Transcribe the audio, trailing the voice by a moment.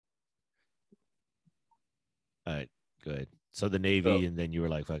All right, good. So the So Navy, and then you were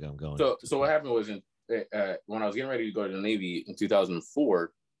like, "Fuck, I'm going." so what happened was when I was getting ready to go to the Navy in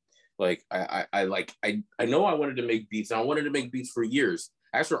 2004. Like I know I wanted to make beats, and I wanted to make beats for years.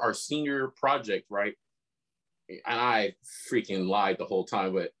 As for our senior project, right? And I freaking lied the whole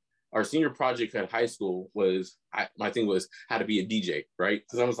time, but our senior project at high school was my thing was how to be a DJ, right?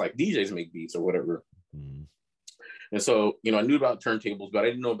 Because I was like, DJs make beats or whatever. Mm. And so, I knew about turntables, but I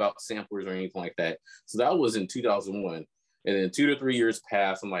didn't know about samplers or anything like that. So that was in 2001. And then 2 to 3 years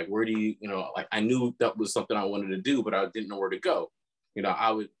passed. I'm like, where do like I knew that was something I wanted to do, but I didn't know where to go.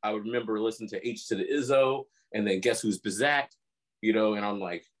 I would remember listening to H to the Izzo, and then Guess Who's Bizak, and I'm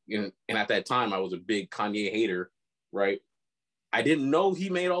like, and at that time I was a big Kanye hater, right? I didn't know he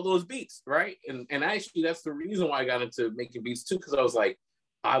made all those beats, right? And actually that's the reason why I got into making beats too, because I was like,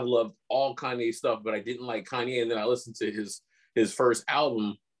 I loved all Kanye stuff, but I didn't like Kanye. And then I listened to his first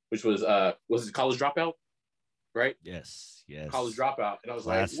album, which was it College Dropout, right? Yes, College yes. Dropout, and I was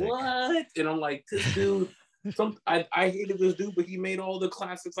Classic. like, what? And I'm like, this dude, I hated this dude, but he made all the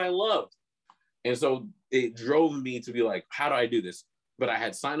classics I loved. And so it drove me to be like, how do I do this? But I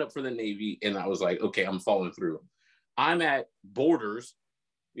had signed up for the Navy, and I was like, okay, I'm following through. I'm at Borders,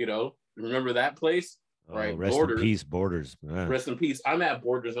 remember that place? Oh, Right? rest in Borders. peace, Borders. Rest in peace. I'm at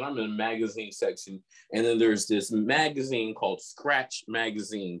Borders, and I'm in the magazine section. And then there's this magazine called Scratch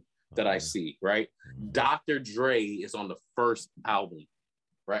Magazine that I see, right? Dr. Dre is on the first album,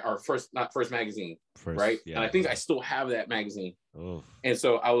 right? Or not first magazine, right? Yeah, and I think I still have that magazine. Oh. And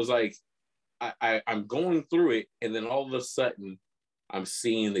so I was like, I'm going through it, and then all of a sudden I'm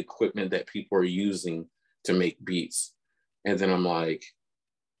seeing the equipment that people are using to make beats. And then I'm like,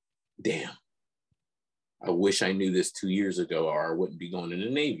 damn, I wish I knew this 2 years ago, or I wouldn't be going in the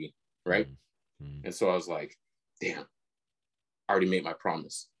Navy, right? Mm-hmm. And so I was like, damn, I already made my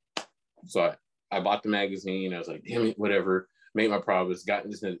promise. So I bought the magazine. I was like, damn it, whatever. Made my promise, got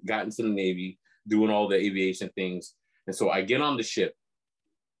into the Navy, doing all the aviation things. And so I get on the ship.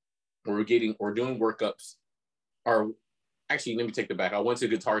 We're doing workups. Or actually, let me take that back. I went to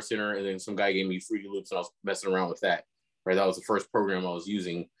Guitar Center, and then some guy gave me Fruity Loops, and I was messing around with that. Right, that was the first program I was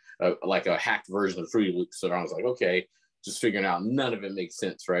using, like a hacked version of Fruity Loops. So I was like, okay, just figuring out. None of it makes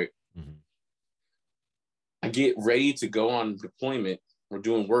sense, right? Mm-hmm. I get ready to go on deployment. We're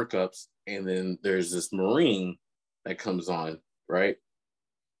doing workups, and then there's this Marine that comes on, right?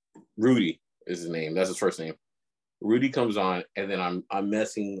 Rudy is his name. That's his first name. Rudy comes on, and then I'm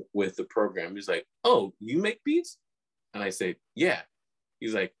messing with the program. He's like, "Oh, you make beats?" And I say, "Yeah."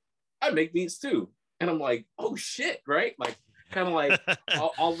 He's like, "I make beats too." And I'm like, "Oh shit!" Right? Like, kind of like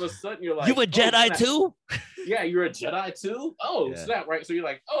all of a sudden you're like, "You a Jedi too?" Yeah, you're a Jedi too. Oh, yeah. Snap! Right? So you're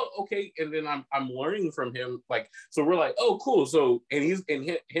like, "Oh, okay." And then I'm learning from him. Like, so we're like, "Oh, cool." So and he's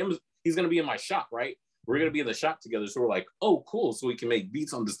gonna be in my shop, right? We're gonna be in the shop together. So we're like, "Oh, cool." So we can make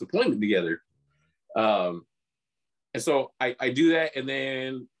beats on this deployment together. And so I do that, and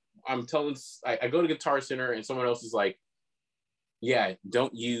then I go to Guitar Center, and someone else is like, "Yeah,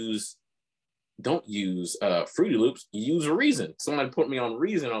 don't use Fruity Loops. Use Reason." Someone put me on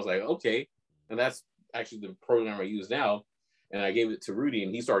Reason. I was like, okay, and that's actually the program I use now. And I gave it to Rudy,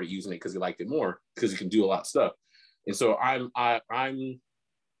 and he started using it because he liked it more because he can do a lot of stuff. And so I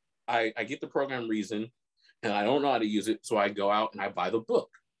get the program Reason, and I don't know how to use it, so I go out and I buy the book.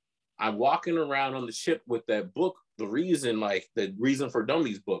 I'm walking around on the ship with that book, the Reason for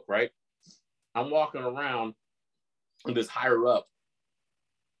Dummies book, right? I'm walking around, and this higher up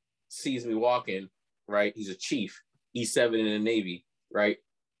sees me walking, right? He's a chief, E7 in the Navy, right?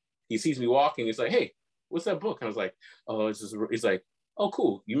 He sees me walking. He's like, "Hey, what's that book?" And I was like, "Oh, it's just." He's like, "Oh,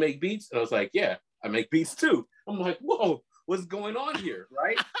 cool. You make beats?" And I was like, "Yeah, I make beats too." I'm like, "Whoa, what's going on here?"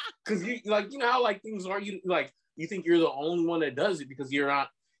 Right? Because you know how like things are. You think you're the only one that does it because you're not.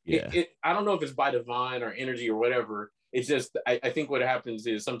 Yeah. I don't know if it's by divine or energy or whatever. It's just I think what happens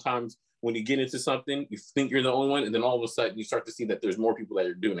is sometimes when you get into something, you think you're the only one, and then all of a sudden you start to see that there's more people that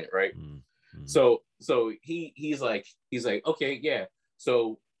are doing it, right? Mm-hmm. So he's like, okay, yeah.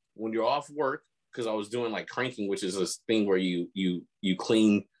 So when you're off work, because I was doing like cranking, which is this thing where you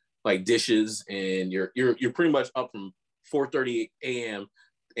clean like dishes, and you're pretty much up from 4:30 a.m.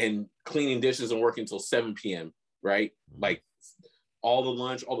 and cleaning dishes and working until 7 p.m. Right? Mm-hmm. Like all the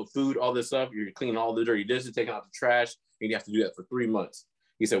lunch, all the food, all this stuff, you're cleaning all the dirty dishes, taking out the trash, and you have to do that for 3 months.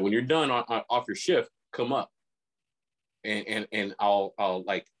 He said, when you're done off your shift, come up, and I'll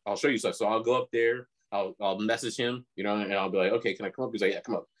show you stuff. So I'll go up there, I'll message him, and I'll be like, okay, can I come up? He's like, yeah,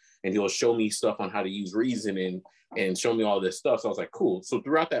 come up, and he'll show me stuff on how to use Reason and show me all this stuff. So I was like, cool. So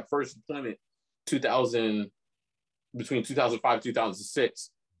throughout that first deployment, between 2005 and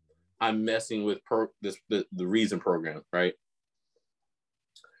 2006, I'm messing with the Reason program, right?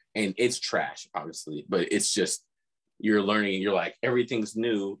 And it's trash, obviously, but it's just you're learning. And you're like everything's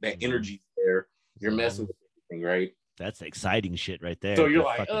new. That energy's there. You're messing with everything, right? That's exciting shit right there. So you're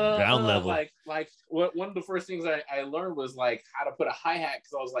like, ground level. like what? One of the first things I learned was like how to put a hi hat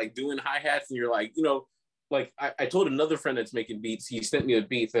because I was like doing hi hats, and you're like, like I told another friend that's making beats. He sent me a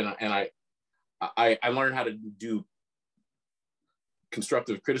beat, and I learned how to do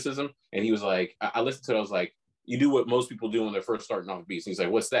constructive criticism, and he was like, I listened to it. I was like, you do what most people do when they're first starting off beats. And he's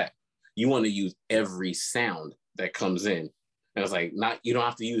like, what's that? You want to use every sound that comes in. And I was like, you don't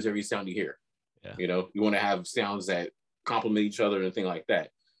have to use every sound you hear. Yeah. You want to have sounds that complement each other and thing like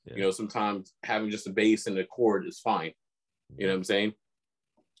that. Yeah. Sometimes having just a bass and a chord is fine. You know what I'm saying?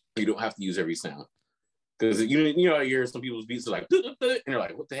 You don't have to use every sound. Because you hear some people's beats are like, and you're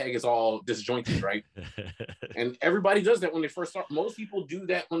like, what the heck is all disjointed, right? And everybody does that when they first start. Most people do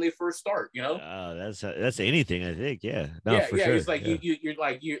that when they first start, That's anything, I think. Yeah. No, yeah. Sure. It's like you're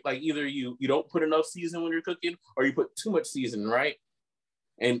like either you don't put enough season when you're cooking, or you put too much season, right?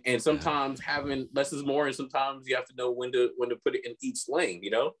 And sometimes having less is more, and sometimes you have to know when to put it in each lane.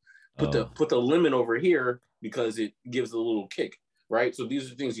 Put the lemon over here because it gives a little kick, right? So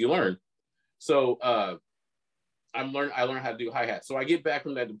these are things you learn. So I learned how to do hi-hat. So I get back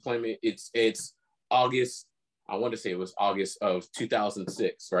from that deployment. It's August. I want to say it was August of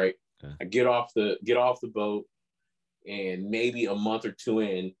 2006, right? Okay. I get off the boat, and maybe a month or two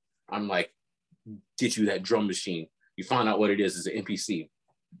in, I'm like, get you that drum machine. You find out what it is. It's an MPC.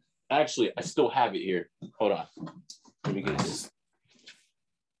 Actually, I still have it here. Hold on. Let me get this.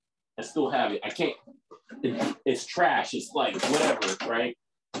 I still have it. I can't. It's trash. It's like whatever, right?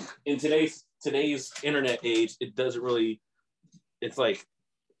 In today's internet age, it doesn't really, it's like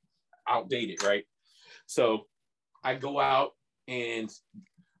outdated, right? So I go out and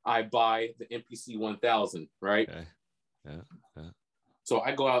I buy the MPC 1000, right? Okay. Yeah. So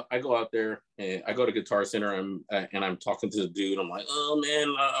I go out there and I go to Guitar Center and I'm talking to the dude. I'm like, oh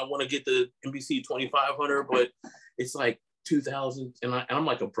man, I want to get the MPC 2500, but it's like 2000, and I'm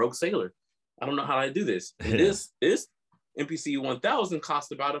like a broke sailor. I don't know how I do this. And this MPC 1000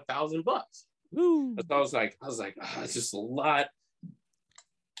 cost about $1,000. So I was like, it's just a lot.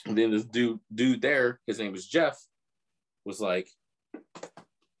 And then this dude there, his name was Jeff, was like, all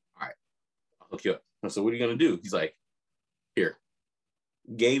right, I'll hook you up. And so what are you gonna do? He's like, here.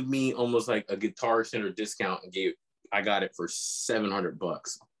 Gave me almost like a Guitar Center discount and I got it for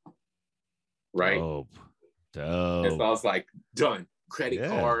 $700. Right? Dope. And so I was like, done. Credit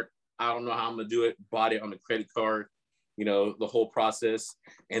card. I don't know how I'm gonna do it. Bought it on the credit card. The whole process.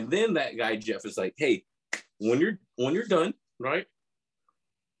 And then that guy Jeff is like, hey, when you're done, right?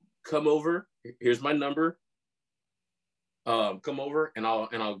 Come over. Here's my number. Come over and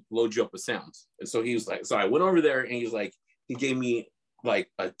I'll load you up with sounds. And so he was like, so I went over there and he's like, he gave me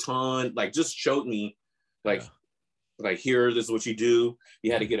like a ton, like just showed me like here, this is what you do.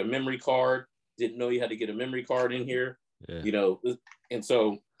 You had to get a memory card. Didn't know you had to get a memory card in here. Yeah. And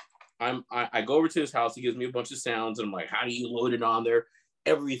so I go over to his house. He gives me a bunch of sounds, and I'm like, "How do you load it on there?"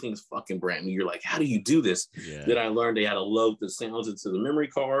 Everything's fucking brand new. You're like, "How do you do this?" Yeah. Then I learned they had to load the sounds into the memory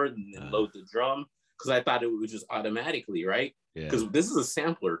card and then load the drum because I thought it was just automatically, right? Because this is a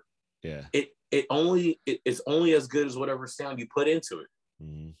sampler. Yeah. It's only as good as whatever sound you put into it.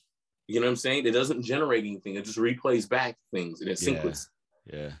 Mm-hmm. You know what I'm saying? It doesn't generate anything. It just replays back things and it syncs.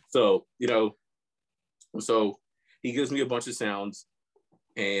 Yeah. So so he gives me a bunch of sounds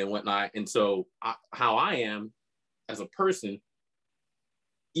and whatnot. And so how I am as a person,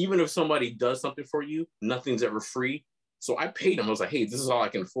 even if somebody does something for you, nothing's ever free. So I paid him. I was like, hey, this is all I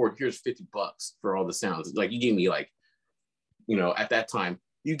can afford. Here's $50 for all the sounds. Like you gave me like, at that time,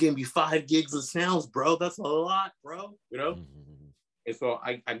 you gave me 5 gigs of sounds, bro. That's a lot, bro. Mm-hmm. And so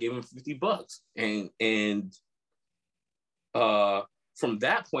I gave him $50. And from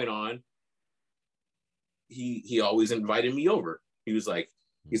that point on, he always invited me over. He's like,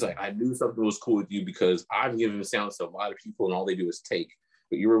 I knew something was cool with you because I'm giving sounds to a lot of people and all they do is take.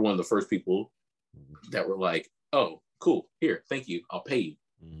 But you were one of the first people that were like, oh, cool. Here, thank you. I'll pay you.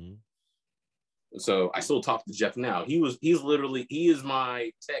 Mm-hmm. So I still talk to Jeff now. He is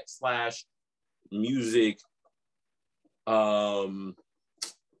my tech / music. I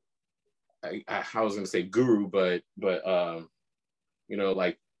was gonna say guru, but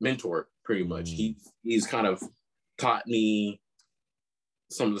like mentor pretty much. He's kind of taught me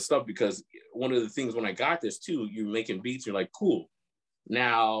some of the stuff because one of the things when I got this too, you're making beats, you're like, cool.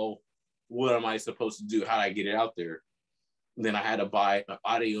 Now, what am I supposed to do? How do I get it out there? Then I had to buy an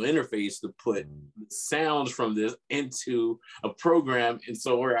audio interface to put sounds from this into a program, and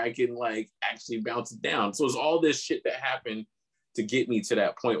so where I can like actually bounce it down. So it's all this shit that happened to get me to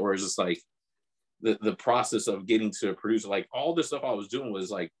that point where it's just like the process of getting to a producer. Like all the stuff I was doing was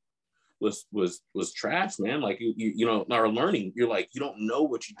like was trash, man. Like you know, or learning. You're like, you don't know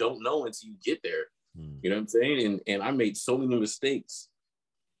what you don't know until you get there. You know what I'm saying? And I made so many mistakes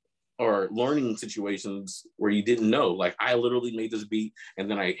or learning situations where you didn't know. Like I literally made this beat,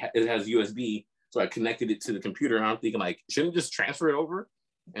 and then it has USB, so I connected it to the computer, and I'm thinking like, shouldn't I just transfer it over?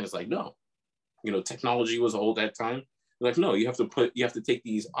 And it's like, no, you know, technology was old at that time. Like, no, you have to take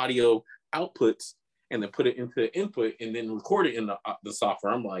these audio outputs and then put it into the input and then record it in the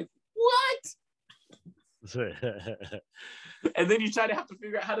software. I'm like, what? And then you try to have to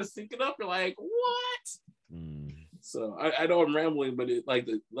figure out how to sync it up. You're like, what? So I know I'm rambling, but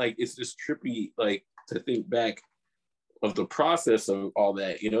it's just trippy, like to think back of the process of all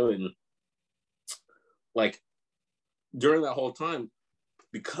that, you know, and like during that whole time,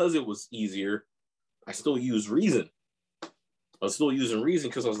 because it was easier, I still used Reason. I was still using Reason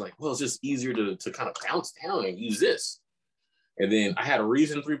because I was like, well, it's just easier to kind of bounce down and use this. And then I had a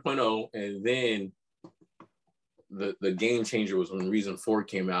Reason 3.0, and then the game changer was when Reason 4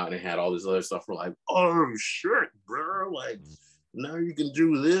 came out and it had all this other stuff. We're like, oh shit, bro! Like now you can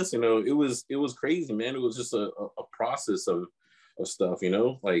do this. You know, it was crazy, man. It was just a process of stuff. You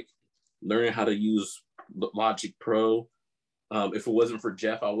know, like learning how to use Logic Pro. If it wasn't for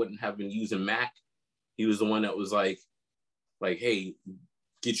Jeff, I wouldn't have been using Mac. He was the one that was like, hey,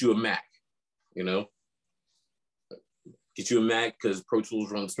 get you a Mac. You know, get you a Mac because Pro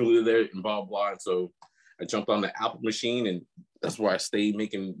Tools runs smoother there and blah blah. And so I jumped on the Apple machine, and that's where I stayed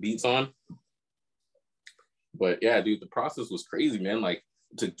making beats on. But yeah, dude, the process was crazy, man. Like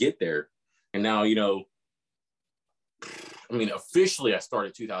to get there. And now, you know, I mean, officially I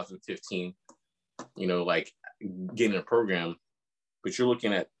started 2015, you know, like getting a program, but you're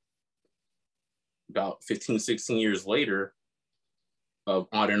looking at about 15, 16 years later of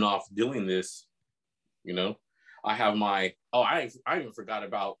on and off doing this, you know. I have I even forgot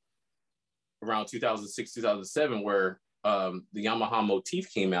about around 2006, 2007, where the Yamaha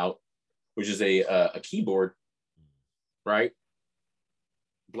Motif came out, which is a keyboard, right?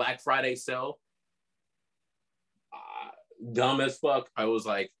 Black Friday sale. Dumb as fuck. I was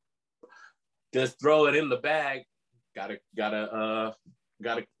like, just throw it in the bag. Gotta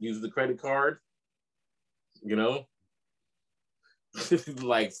use the credit card, you know.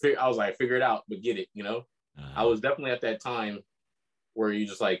 Like I was like, figure it out, but get it, you know. I was definitely at that time where you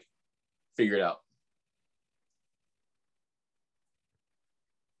just like figure it out.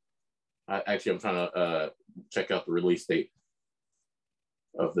 I'm trying to check out the release date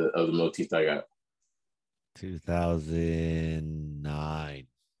of the Motif that I got. 2009.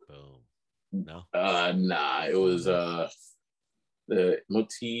 Boom. No. Nah. It was the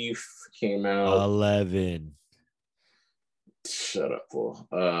Motif came out 11. Shut up, fool.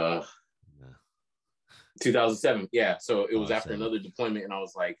 2007. Yeah. So it was after another deployment, and I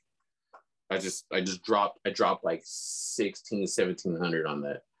was like, I dropped like 1700 on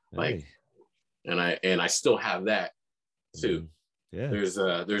that. Like, hey. and I still have that too. Yeah. There's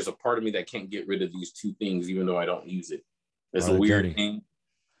a part of me that can't get rid of these two things, even though I don't use it. It's a weird thing.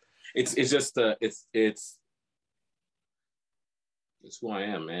 It's just it's who I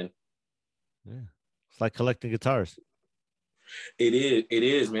am, man. Yeah. It's like collecting guitars. It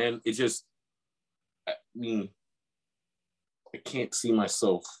is, man. It's just, I mean, I can't see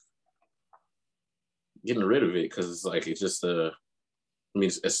myself getting rid of it because it's like, it's just I mean,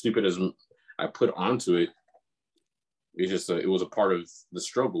 it's as stupid as I put onto it. It's just it was a part of the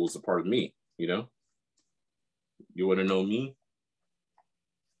struggle. It's a part of me, you know. You want to know me?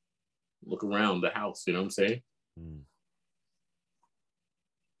 Look around the house. You know what I'm saying?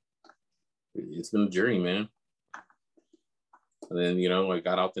 It's been a journey, man. And then, you know, I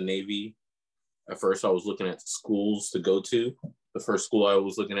got out the Navy. At first, I was looking at schools to go to. The first school I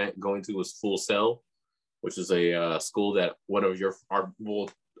was looking at going to was Full Sail, which is a school that one of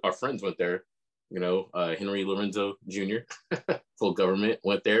our friends went there. You know, Henry Lorenzo Jr., full government,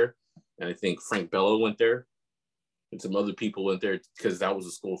 went there. And I think Frank Bello went there. And some other people went there because that was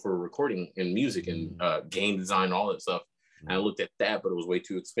a school for recording and music and game design, all that stuff. And I looked at that, but it was way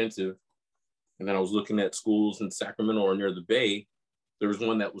too expensive. And then I was looking at schools in Sacramento or near the Bay. There was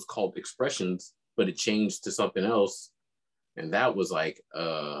one that was called Expressions, but it changed to something else. And that was like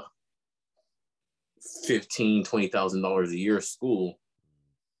 $15,000, $20,000 a year school.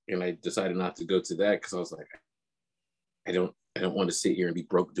 And I decided not to go to that because I was like, I don't want to sit here and be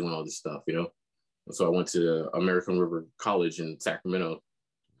broke doing all this stuff, you know? So I went to American River College in Sacramento,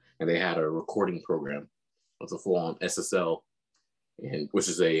 and they had a recording program. It was a full-on SSL, and which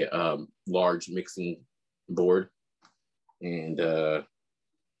is a large mixing board. And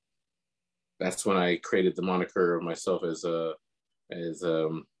that's when I created the moniker of myself as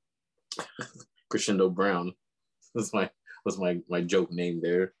Crescendo Brown. Was my joke name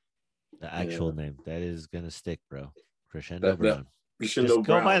there. The actual name that is gonna stick, bro. Crescendo That Brown. Crescendo Just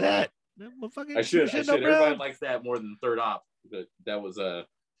go Brown. by that. I should. Everybody likes that more than Third Op. That was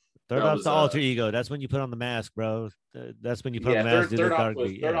Third Op's the alter ego. That's when you put on the mask, bro. That's when you put on the mask.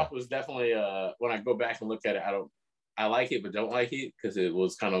 Third Op was definitely when I go back and look at it, I like it but don't like it because it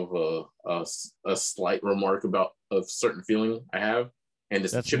was kind of a slight remark about a certain feeling I have, and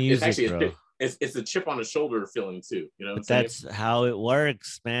it's chip. Music, it's actually bro. It's a chip on the shoulder feeling too. You know, that's how it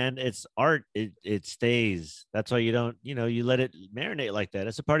works, man. It's art. It stays. That's why you don't. You let it marinate like that.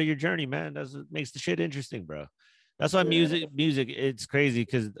 It's a part of your journey, man. That's what makes the shit interesting, bro. That's why music. It's crazy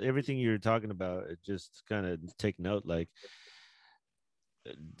because everything you're talking about, it just kind of take note. Like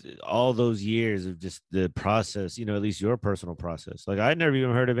all those years of just the process, at least your personal process. Like I never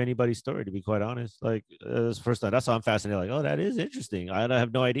even heard of anybody's story, to be quite honest. Like this first time. That's why I'm fascinated. Like, oh, that is interesting. I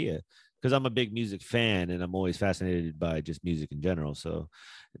have no idea. Because I'm a big music fan and I'm always fascinated by just music in general. So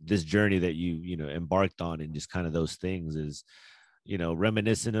this journey that you embarked on and just kind of those things is,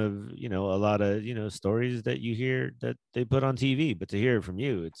 reminiscent of, a lot of, stories that you hear that they put on TV, but to hear it from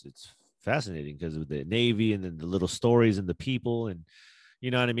you, it's fascinating because of the Navy and then the little stories and the people and,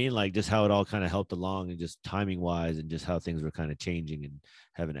 you know what I mean? Like just how it all kind of helped along and just timing wise and just how things were kind of changing and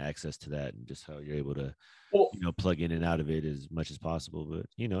having access to that and just how you're able to, plug in and out of it as much as possible. But,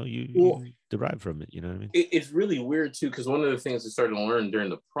 you derive from it. You know what I mean? It's really weird too, because one of the things I started to learn during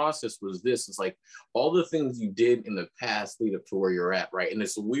the process was this. It's like all the things you did in the past lead up to where you're at, right? And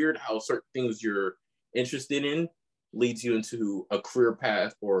it's weird how certain things you're interested in leads you into a career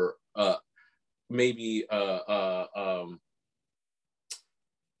path or maybe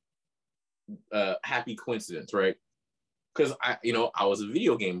happy coincidence, right? Because I was a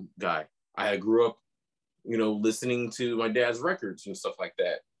video game guy. I grew up, listening to my dad's records and stuff like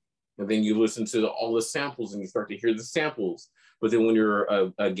that. And then you listen to all the samples and you start to hear the samples. But then when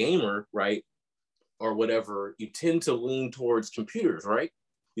you're a gamer, right, or whatever, you tend to lean towards computers, right?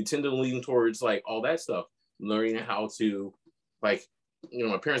 You tend to lean towards like all that stuff, learning how to, like,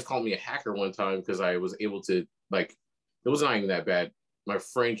 my parents called me a hacker one time because I was able to, like, it wasn't even that bad. My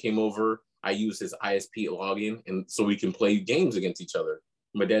friend came over. I used his ISP login, and so we can play games against each other.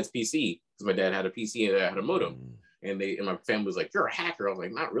 My dad's PC, because my dad had a PC and I had a modem, and my family was like, "You're a hacker." I was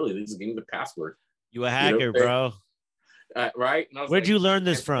like, "Not really. They just gave me the password." You a hacker, bro? Right? Where'd you learn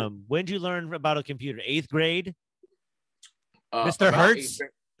this from? When'd you learn about a computer? 8th grade, Mr. Hertz?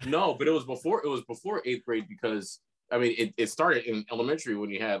 No, but it was before 8th grade because I mean it started in elementary when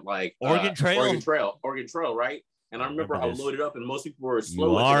you had like Oregon Trail, right? And I remember I loaded up, and most people were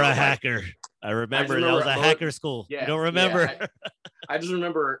slow. You are a hacker. Like, I remember that was a hacker school. Yeah, you don't remember? Yeah, I just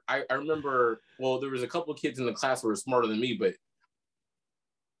remember. I remember. Well, there was a couple of kids in the class who were smarter than me, but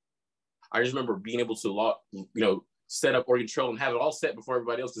I just remember being able to set up Oregon Trail and have it all set before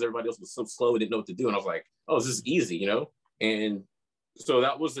everybody else because everybody else was so slow and didn't know what to do. And I was like, "Oh, this is easy," And so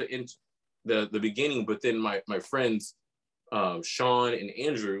that was the beginning. But then my friends, Sean and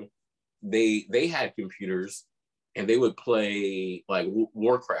Andrew, they had computers. And they would play like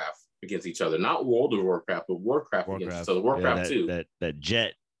Warcraft against each other, not World of Warcraft, but Warcraft against each other. Warcraft 2. That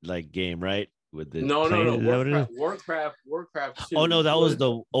jet like game, right? With the no. Warcraft 2. Oh no, that was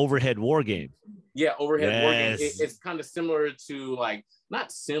the overhead war game. Yeah, overhead war game. It's kind of similar to like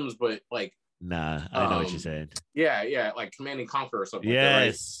not Sims, but like. Nah, I know what you're saying. Yeah, like Command and Conquer or something.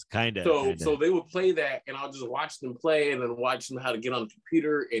 Yes, like that, right? Kind of. So they would play that, and I'll just watch them play, and then watch them how to get on the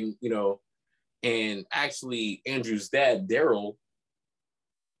computer, and And actually, Andrew's dad, Daryl,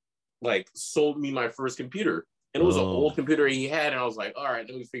 like sold me my first computer. And it was an old computer he had. And I was like, all right,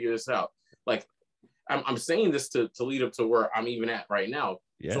 let me figure this out. Like, I'm saying this to lead up to where I'm even at right now.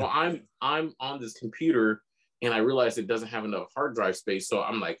 Yeah. So I'm on this computer and I realized it doesn't have enough hard drive space. So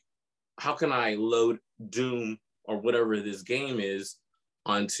I'm like, how can I load Doom or whatever this game is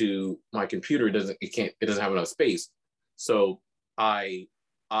onto my computer? It doesn't have enough space. So I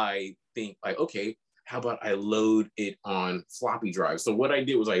think like, okay, how about I load it on floppy drive? So what I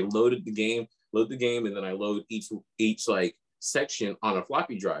did was I load the game, and then I load each like section on a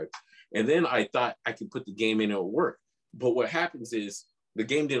floppy drive. And then I thought I could put the game in and it would work. But what happens is the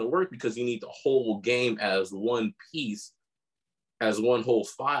game didn't work because you need the whole game as one piece, as one whole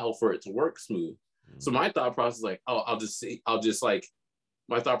file for it to work smooth. So my thought process is like, oh, I'll just like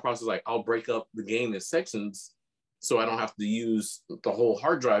my thought process is like, I'll break up the game in sections so I don't have to use the whole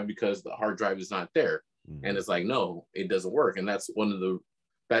hard drive because the hard drive is not there. Mm-hmm. And it's like, no, it doesn't work. And that's one of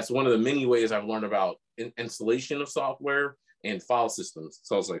the many ways I've learned about installation of software and file systems.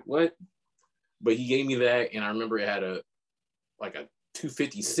 So I was like, what? But he gave me that, and I remember it had a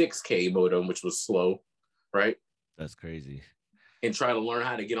 256K modem, which was slow, right? That's crazy. And try to learn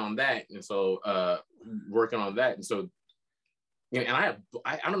how to get on that, and so working on that, and so, and I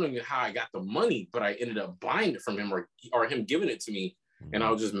don't know how I got the money, but I ended up buying it from him or him giving it to me, and I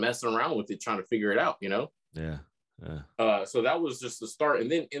was just messing around with it, trying to figure it out, Yeah. So that was just the start,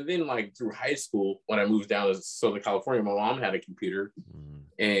 and then like through high school, when I moved down to Southern California, my mom had a computer,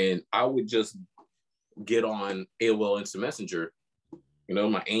 and I would just get on AOL Instant Messenger.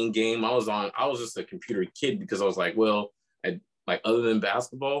 My AIM game, I was just a computer kid because I was like, well, other than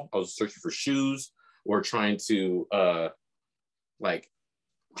basketball, I was searching for shoes or trying to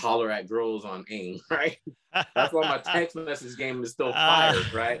holler at girls on AIM, right? That's why my text message game is still fire,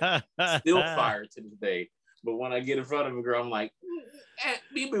 right? Still fire to this day. But when I get in front of a girl, I'm like,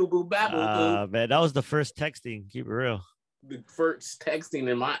 beep boo boo boo boo. Man, that was the first texting. Keep it real. The first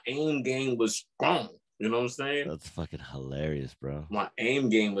texting, and my AIM game was strong. You know what I'm saying? That's fucking hilarious, bro. My AIM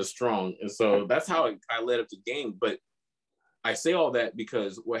game was strong. And so that's how I led up to game. But I say all that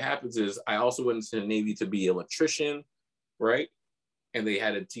because what happens is I also went into the Navy to be an electrician, right? And they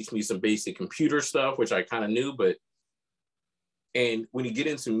had to teach me some basic computer stuff, which I kind of knew. And when you get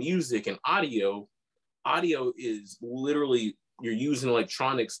into music and audio is literally, you're using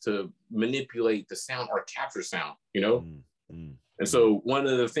electronics to manipulate the sound or capture sound, And so one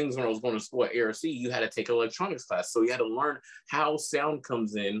of the things when I was going to school at ARC, you had to take an electronics class. So you had to learn how sound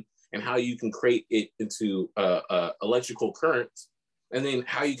comes in and how you can create it into electrical currents, and then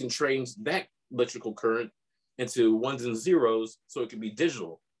how you can change that electrical current into ones and zeros so it can be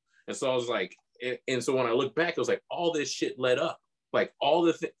digital. And so I was like, and so when I look back, it was like all this shit led up. Like all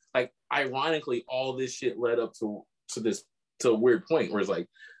the ironically, all this shit led up to a weird point where it's like,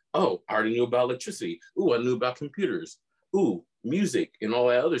 oh, I already knew about electricity. Ooh, I knew about computers. Ooh, music and all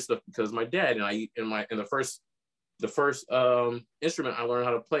that other stuff because my dad and the first instrument I learned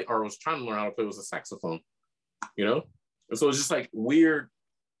how to play or was trying to learn how to play was a saxophone, And so it's just like weird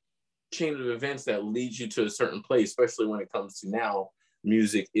chain of events that leads you to a certain place, especially when it comes to now,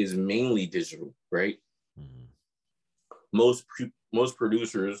 music is mainly digital, right? Mm-hmm. Most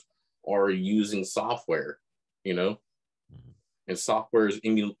producers are using software, mm-hmm. And software is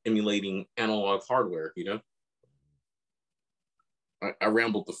emulating analog hardware, I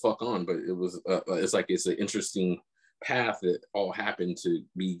rambled the fuck on, but it was it's an interesting path that all happened to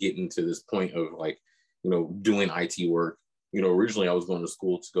be getting to this point of doing IT work. Originally I was going to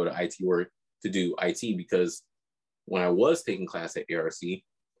school to go to IT work to do IT because when I was taking class at ARC,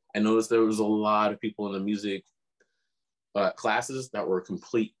 I noticed there was a lot of people in the music classes that were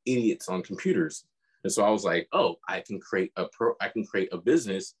complete idiots on computers. And so I was like, oh, I can create a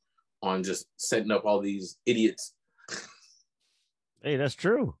business on just setting up all these idiots. Hey, that's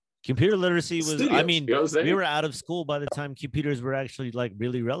true. Computer literacy was, Studios, I mean, we were out of school by the time computers were actually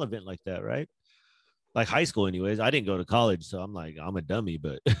really relevant like that, right? Like high school anyways. I didn't go to college, so I'm a dummy,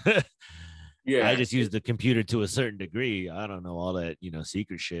 but yeah, I just used the computer to a certain degree. I don't know all that,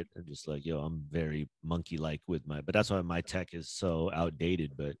 secret shit. I'm just like, I'm very monkey-like with but that's why my tech is so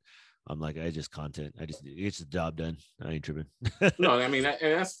outdated, but I'm like, it's just the job done. I ain't tripping. No, I mean,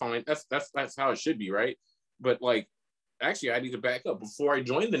 and that's fine. That's how it should be, right? But actually, I need to back up. Before I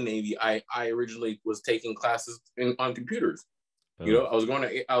joined the Navy, I originally was taking classes on computers. Oh. I was going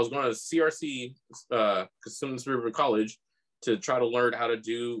to CRC, Simmons River College, to try to learn how to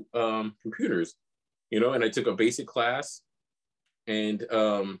do computers. And I took a basic class, and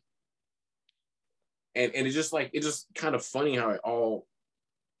it's just kind of funny how it all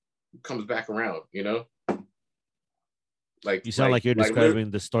comes back around. You sound like you're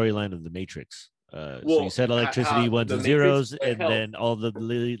describing the storyline of The Matrix. So you said electricity, ones and zeros, and then all the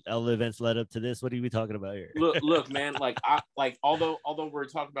events led up to this. What are we talking about here? look, man. Although we're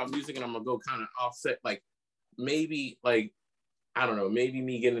talking about music, and I'm gonna go kind of offset. Maybe I don't know. Maybe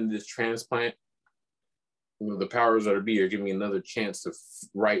me getting this transplant, the powers that be are giving me another chance to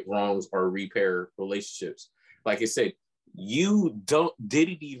right wrongs or repair relationships. Like I said, you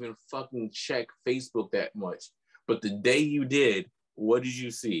didn't even fucking check Facebook that much, but the day you did, what did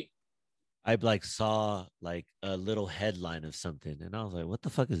you see? I saw a little headline of something, and I was like, what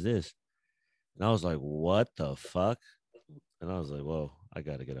the fuck is this? And I was like, what the fuck? And I was like, whoa, I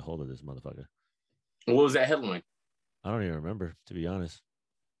got to get a hold of this motherfucker. What was that headline? I don't even remember, to be honest.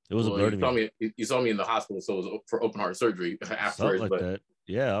 It was a blur to me. You saw me in the hospital, so it was for open heart surgery afterwards. Something like that.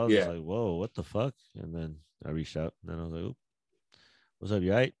 Yeah, I was just Yeah. like, whoa, what the fuck? And then I reached out, and then I was like, oop, what's up,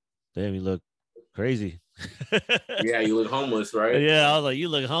 you right? Damn, you look crazy. Yeah, you look homeless, right? Yeah, I was like, you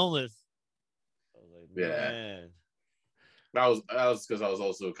look homeless. I was like, Yeah. man. That was because I was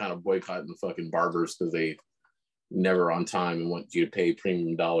also kind of boycotting the fucking barbers because they never on time and want you to pay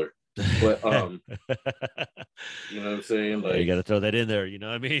premium dollar. But you know what I'm saying? Yeah, you Like, got to throw that in there. You know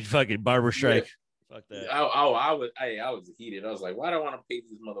what I mean? Fucking barber yeah, strike. Fuck that. I was heated. I was like, why do I want to pay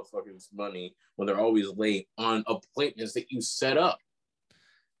these motherfuckers money when they're always late on appointments that you set up?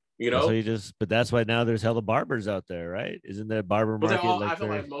 You That's why know? you but that's why now there's hella barbers out there, right? Isn't that barber But they're market all. like I feel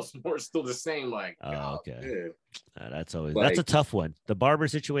they're, like most more still the same. Like, oh, oh okay. man, That's a like tough one. The barber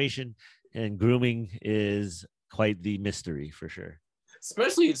situation and grooming is quite the mystery for sure.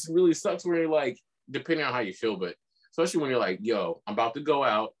 especially it really sucks when you're like, depending on how you feel, but especially when you're like, yo, I'm about to go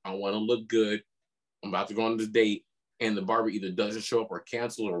out. I want to look good. I'm about to go on this date, and the barber either doesn't show up or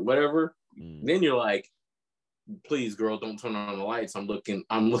cancel or whatever. Then you're like, please, girl, don't turn on the lights. I'm looking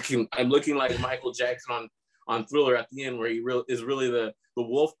like Michael Jackson on Thriller at the end, where he is really the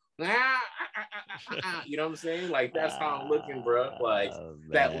wolf. You know what I'm saying? Like that's how I'm looking, bro. Like Oh,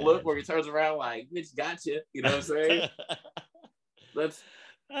 that look man. where he turns around, like bitch, gotcha. You know what I'm saying? That's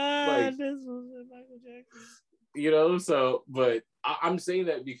like, this was Michael Jackson. So, but I'm saying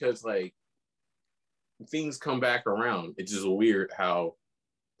that because like things come back around. It's just weird how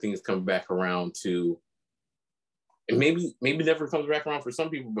things come back around to, and maybe never comes back around for some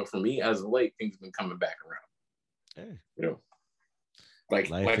people, but for me, as of late, things have been coming back around. Hey, You know, like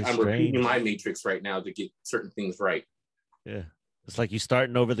life is I'm repeating strange. my matrix right now to get certain things right. Yeah. It's like you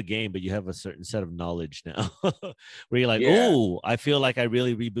starting over the game, but you have a certain set of knowledge now where you're like, Yeah, oh, I feel like I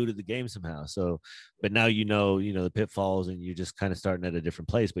really rebooted the game somehow. So, but now the pitfalls and you're just kind of starting at a different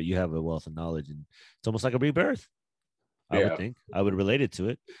place, but you have a wealth of knowledge and it's almost like a rebirth. I would yeah, think I would relate it to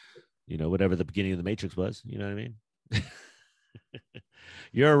it, whatever the beginning of the Matrix was, you know what I mean?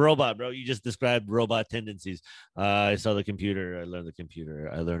 You're a robot, bro. You just described robot tendencies. I saw the computer. I learned the computer.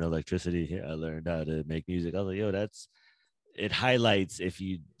 I learned electricity. I learned how to make music. I was like, yo, it highlights if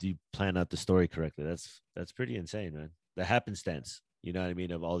you do plan out the story correctly. That's pretty insane, man. The happenstance, you know what I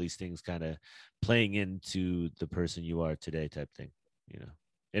mean, of all these things kind of playing into the person you are today, type thing.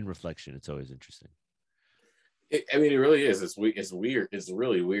 In reflection, it's always interesting. I mean, it really is. It's weird. It's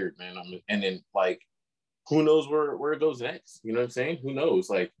really weird, man. And then like, who knows where it goes next? You know what I'm saying? Who knows?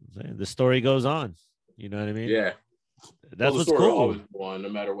 Like, The story goes on. You know what I mean? yeah. Well, That's the what's story will always cool. go on, no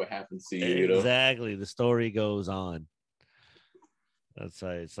matter what happens to you. You know? Exactly. The story goes on. That's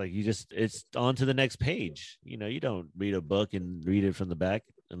why it's like it's on to the next page. You don't read a book and read it from the back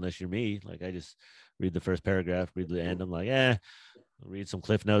unless you're me. Like I just read the first paragraph, read the end. I'm like, I'll read some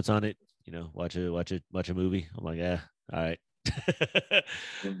cliff notes on it. Watch a movie. I'm like, all right. That's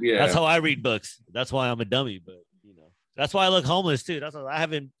Yeah. how I read books. That's why I'm a dummy. But that's why I look homeless too. That's why I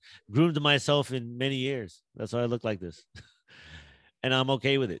haven't groomed myself in many years. That's why I look like this, and I'm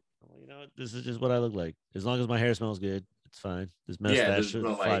okay with it. This is just what I look like. As long as my hair smells good, it's fine. This Yeah. mustache There's should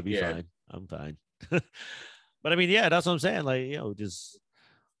no fine, like, be yeah. fine. I'm fine. But I mean, yeah, that's what I'm saying. Like, just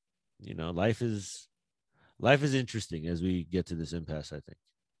life is interesting as we get to this impasse, I think.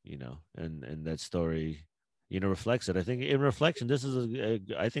 And that story, reflects it. I think in reflection,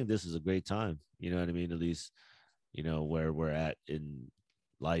 I think this is a great time. You know what I mean? At least, where we're at in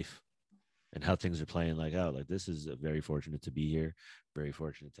life and how things are playing like out. Like this is very fortunate to be here, very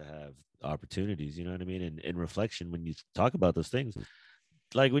fortunate to have opportunities, you know what I mean? And in reflection, when you talk about those things,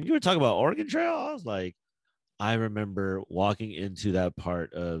 like when you were talking about Oregon Trail, I was like, I remember walking into that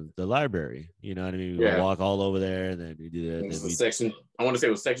part of the library. You know what I mean? We would Yeah. walk all over there, and then we do that. It Then was a we, section. I want to say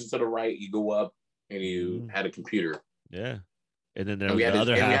it was section to the right. You go up, and you Mhm. had a computer, Yeah. And then there and we was had the to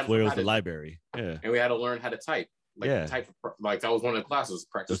other and we half had to where learn it was how the to library. Yeah. and we had to learn how to type, Yeah. like that was one of the classes,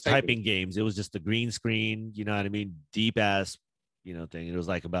 practice Those typing. typing games. It was just the green screen, you know what I mean? Deep ass, thing. It was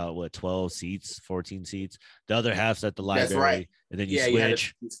like about 12 seats, 14 seats. The other half's at the That's right. library, and then you Yeah,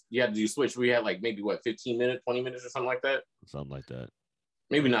 switch. you had to do switch. We had like maybe 15 minutes, 20 minutes or something like that. Something like that.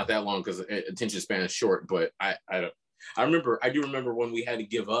 Maybe not that long because attention span is short. But I do remember when we had to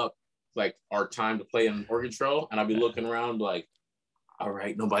give up like our time to play in Oregon Trail, and I'd be looking around like, all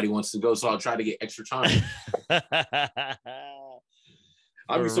right, nobody wants to go, so I'll try to get extra time. I'd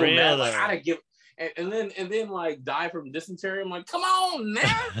be For so real mad, like though. I'd give, and then like die from dysentery. I'm like, come on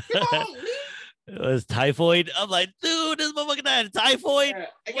now, come on, leave. It was typhoid. I'm like, dude, this motherfucker died of typhoid. Yeah,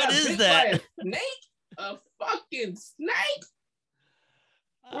 I What got is bit by that? a snake, a fucking snake.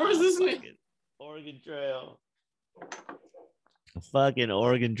 Where was Ah, this snake? fucking Oregon Trail. Fucking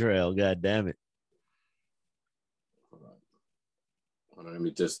Oregon Trail. God damn it. Hold on, let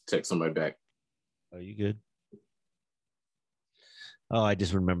me just text somebody back. Are you good? Oh, I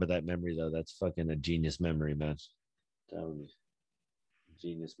just remember that memory though. That's fucking a genius memory, man. Telling you,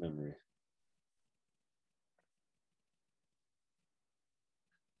 genius memory.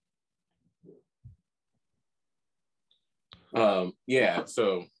 Yeah.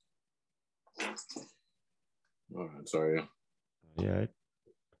 So, oh, I'm sorry. Yeah.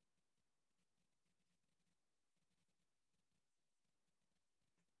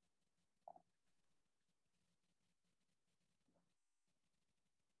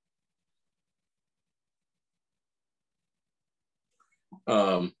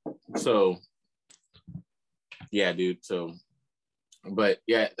 So yeah, dude. So, but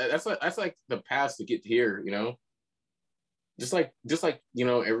yeah, that's like the path to get here, you know. Just like you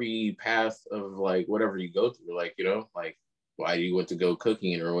know, every path of like whatever you go through, like you know, like why you went to go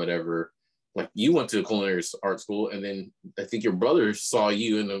cooking or whatever. Like you went to culinary art school, and then I think your brother saw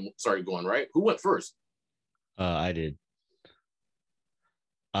you and then started going. Right? Who went first? I did.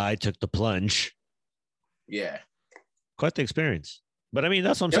 I took the plunge. Yeah. Quite the experience. But I mean,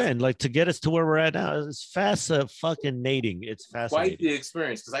 that's what I'm Yep. saying. Like to get us to where we're at now, it's fucking nating. It's fascinating. Quite the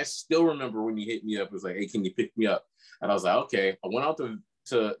experience, because I still remember when you hit me up. It was like, "Hey, can you pick me up?" And I was like, "Okay." I went out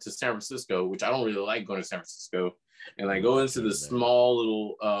to San Francisco, which I don't really like going to San Francisco, and I go into the small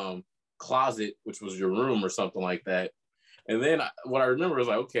little closet, which was your room or something like that. And then what I remember was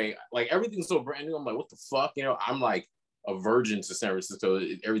like, okay, like everything's so brand new. I'm like, what the fuck? You know, I'm like a virgin to San Francisco.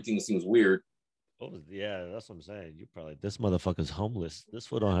 Everything seems weird. Oh, yeah, that's what I'm saying. You probably this motherfucker's homeless. This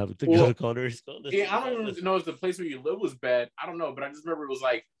fool don't have to go to culinary school. Yeah, I don't even know if the place where you live was bad. I don't know, but I just remember it was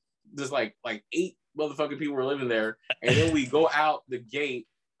like just like 8 motherfucking people were living there, and then we go out the gate,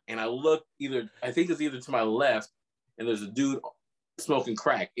 and I look I think it's either to my left, and there's a dude smoking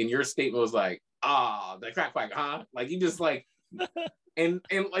crack, and your statement was like, the crack, huh? Like you just like. And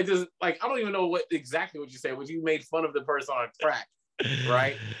like just like I don't even know exactly what you said, but you made fun of the person on crack,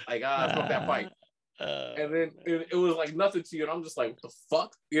 right? Like smoke that pipe. And then it was like nothing to you, and I'm just like, what the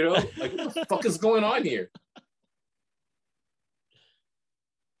fuck, you know? Like, what the fuck is going on here?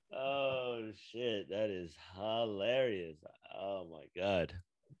 Oh shit, that is hilarious! Oh my god,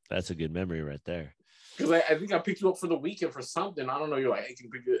 that's a good memory right there. Because I think I picked you up for the weekend for something. I don't know. You're like, hey, can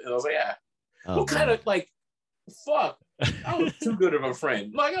you pick you? And I was like, yeah. Oh, what kind of like, fuck? I was too good of a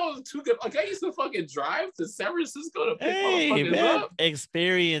friend. Like I was too good. Like I used to fucking drive to San Francisco to pick motherfuckers up.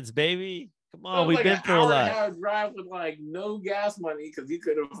 Experience, baby. Come on, we've like been through a lot. An hour and a half drive with like no gas money because he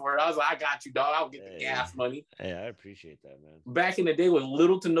couldn't afford it. I was like, I got you, dog. I'll get the gas money. Hey, I appreciate that, man. Back in the day with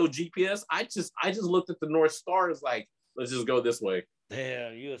little to no GPS, I just looked at the North Star as like, let's just go this way.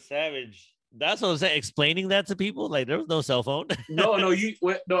 Damn, you a savage. That's what I'm saying. Explaining that to people, like there was no cell phone. no,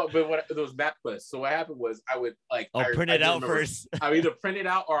 but what it was MapQuest. So what happened was I would like print it out first. I either print it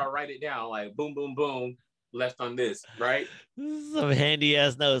out or I write it down, like boom, boom, boom, left on this, right? Some handy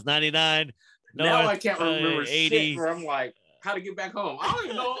ass notes. 99. Now I can't remember 80. Shit where I'm like, how to get back home. I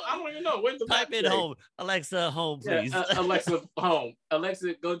don't even know. Where's the type in home. Alexa, home, please. Yeah, Alexa, home.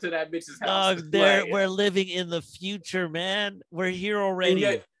 Alexa, go to that bitch's house. We're living in the future, man. We're here already. And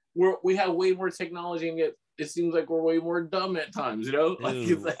yet we have way more technology, and yet it seems like we're way more dumb at times, you know?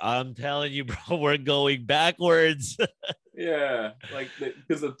 Dude, I'm telling you, bro, we're going backwards. Yeah, like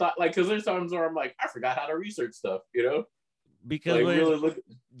because there's times where I'm like, I forgot how to research stuff, you know? Because like, really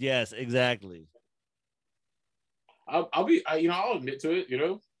yes, exactly. I'll admit to it, you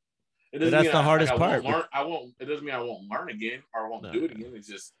know. That's the hardest part. It doesn't mean I won't learn again or I won't do it again. It's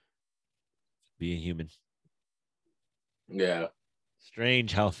just being human. Yeah.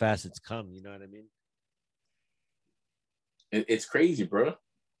 Strange how fast it's come. You know what I mean? It's crazy, bro.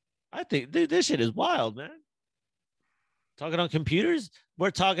 I think this shit is wild, man. Talking on computers, we're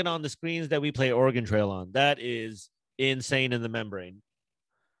talking on the screens that we play Oregon Trail on. That is insane in the membrane.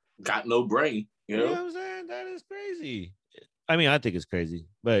 Got no brain, you know? You know what I'm saying? That is crazy. I mean, I think it's crazy,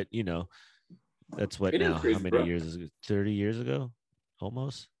 but you know, that's what now. Crazy, how many years is it? 30 years ago?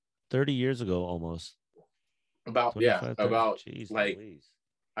 Almost 30 years ago, almost. About Jeez, like please.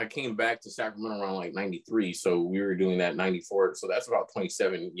 I came back to Sacramento around like 93, so we were doing that 94, so that's about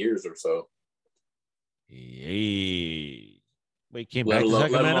 27 years or so. Yay. Wait, came back to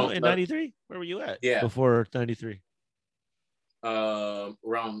Sacramento in 93? Where were you at? Yeah. Before 93?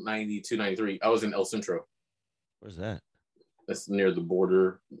 Around 92, 93. I was in El Centro. Where's that? That's near the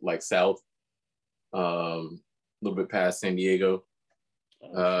border, like south. A little bit past San Diego.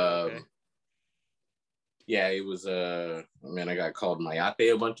 Okay. Yeah, it was man, I got called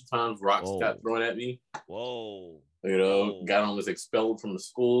Mayate a bunch of times. Rocks got thrown at me. Whoa. You know, got almost expelled from the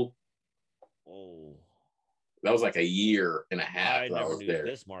school. Oh. That was like a year and a half I that I never was knew there.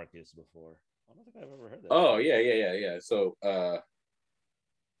 this Marcus before. I don't think I've ever heard that. Oh yeah. So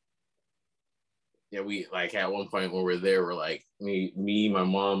yeah, we like at one point when we were there, we're like me, my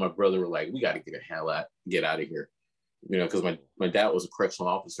mom, my brother were like, we got to get out of here, you know, because my dad was a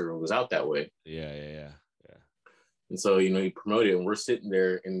correctional officer and was out that way. Yeah. And so, you know, he promoted and we're sitting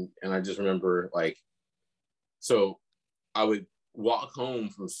there and I just remember like, so I would walk home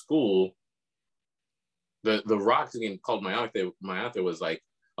from school. The rocks again called my aunt. My aunt was like,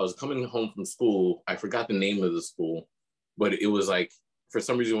 I was coming home from school. I forgot the name of the school, but it was like, for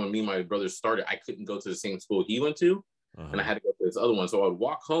some reason, when me and my brother started, I couldn't go to the same school he went to. And I had to go to this other one. So I would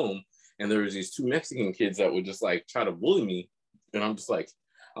walk home and there was these two Mexican kids that would just like try to bully me. And I'm just like,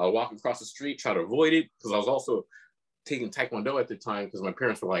 I'll walk across the street, try to avoid it. Cause I was also taking Taekwondo at the time because my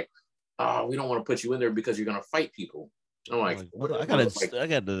parents were like, oh, we don't want to put you in there because you're going to fight people. I'm like, I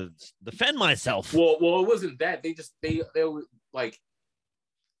gotta defend myself. Well, it wasn't that. They were like,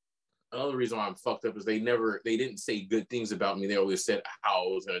 another reason why I'm fucked up is they didn't say good things about me. They always said how I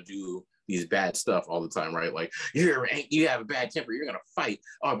was gonna do these bad stuff all the time, right? Like you have a bad temper, you're gonna fight.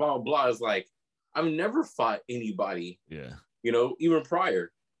 Oh, blah blah blah. Is like I've never fought anybody. Yeah, you know, even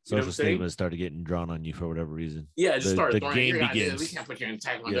prior. Social stigma started getting drawn on you for whatever reason. Yeah, it just started. The game begins. We can't put you in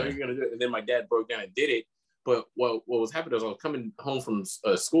Taekwondo. You're gonna do it. And then my dad broke down and did it. But what was happening was I was coming home from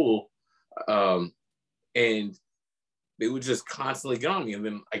school, and they would just constantly get on me. And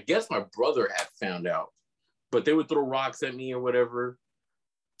then I guess my brother had found out, but they would throw rocks at me or whatever.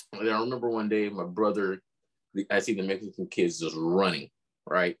 And I remember one day my brother, I see the Mexican kids just running,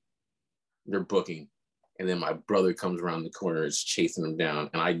 right? They're booking. And then my brother comes around the corner, is chasing them down.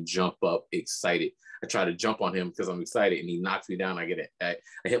 And I jump up excited. I try to jump on him because I'm excited and he knocks me down. I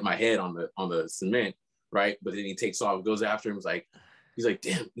hit my head on the cement, right? But then he takes off, goes after him. He's like,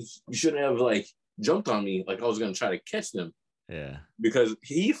 damn, you shouldn't have like jumped on me like I was gonna try to catch them. Yeah. Because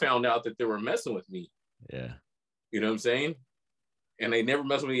he found out that they were messing with me. Yeah. You know what I'm saying? And they never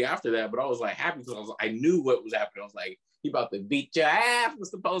messed with me after that. But I was like happy because I knew what was happening. I was like, he about to beat your ass,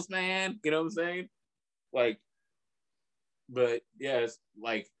 Mr. Postman. You know what I'm saying? Like, but yeah, it's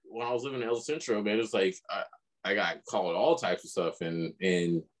like when I was living in El Centro, man, it's like I got called all types of stuff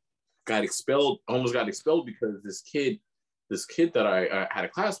and got expelled, almost got expelled because this kid that I had a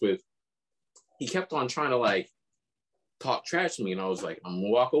class with, he kept on trying to like talk trash to me. And I was like, I'm gonna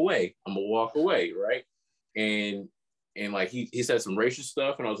walk away, right? And like he said some racist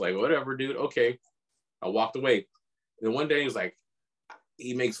stuff, and I was like, whatever, dude, okay. I walked away. And then one day he was like,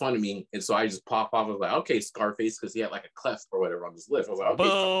 he makes fun of me, and so I just pop off. I was like, okay, Scarface, because he had like a cleft or whatever on his lip. I was like, okay,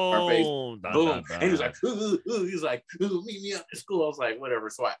 Scarface, boom. And he was like, ooh, he's like, ooh, meet me after school. I was like, whatever.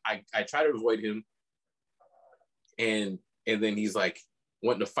 So I try to avoid him, and then he's like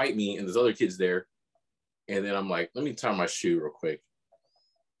wanting to fight me, and there's other kids there, and then I'm like, let me tie my shoe real quick.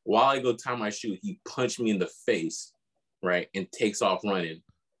 While I go tie my shoe, he punched me in the face, right, and takes off running.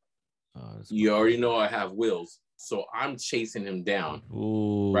 You already know I have wheels. So I'm chasing him down,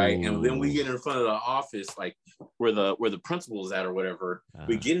 Ooh. right? And then we get in front of the office, like where the principal is at or whatever.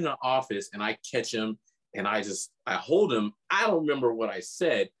 We get in the office and I catch him and I hold him. I don't remember what I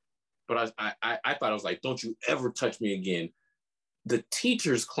said, but I thought I was like, don't you ever touch me again. The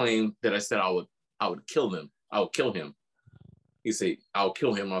teachers claimed that I said I would kill them. I would kill him. He said, I'll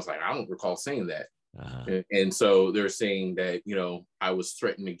kill him. I was like, I don't recall saying that. And so they're saying that, you know, I was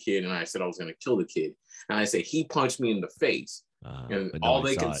threatening the kid and I said I was going to kill the kid. And I said, he punched me in the face. And all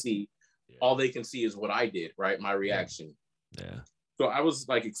they can see is what I did, right? My reaction. Yeah. So I was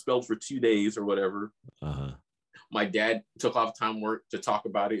like expelled for 2 days or whatever. My dad took off time work to talk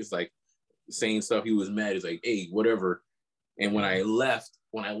about it. It's like saying stuff. He was mad. He's like, hey, whatever. And when I left,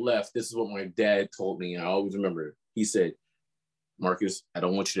 this is what my dad told me. And I always remember it. He said, Marcus, I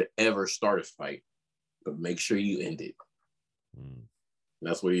don't want you to ever start a fight, but make sure you end it.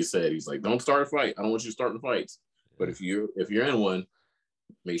 That's what he said. He's like, don't start a fight. I don't want you starting fights. But if you're in one,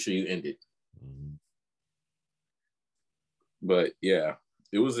 make sure you end it. But yeah,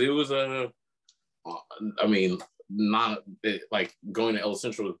 it was I mean, not like going to El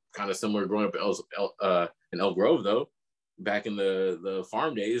Central, kind of similar growing up in El Grove though, back in the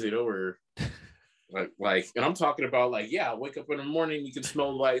farm days, you know, where like, and I'm talking about like, yeah, wake up in the morning, you can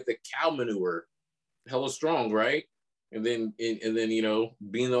smell like the cow manure, hella strong, right? And then, you know,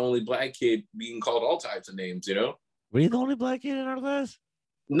 being the only black kid, being called all types of names, you know. Were you the only black kid in our class?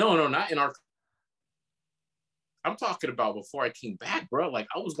 No, not in our. I'm talking about before I came back, bro. Like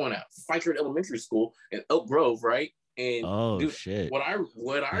I was going to Fikert Elementary School in Elk Grove, right? And dude, shit! What I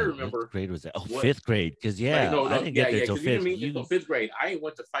remember. What grade was that? Fifth grade. Because I didn't get there till fifth. Until fifth grade. I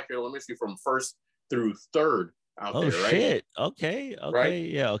went to Fikert Elementary from first through third out Oh there, right? shit. Okay. Right. Okay.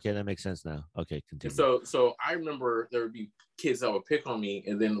 Yeah. Okay. That makes sense now. Okay. And Continue. so I remember there would be kids that would pick on me,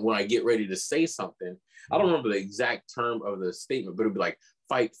 and then when I get ready to say something, I don't Mm. remember the exact term of the statement, but it'd be like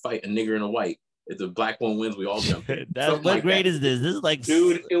fight, fight a nigger and a white. If the black one wins, we all jump in. That's Something what like grade that. is this? This is like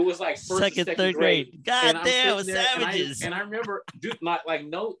Dude, it was like first or second, second third grade. grade. God And I'm damn, sitting there savages. and I remember, dude, not like,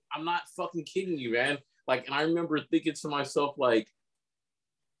 no, I'm not fucking kidding you, man. Like, and I remember thinking to myself, like,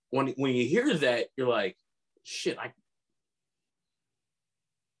 when you hear that, you're like, shit,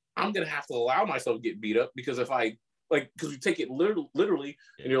 I'm gonna have to allow myself to get beat up, because if I like, because you take it literally,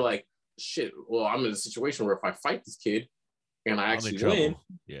 Yeah. and you're like, shit, well, I'm in a situation where if I fight this kid and I I'm in actually trouble. win,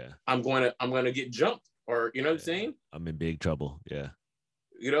 Yeah. I'm gonna get jumped, or you know what I'm saying? I'm in big trouble. Yeah.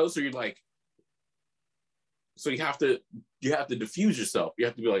 You know, so you're like, so you have to diffuse yourself. You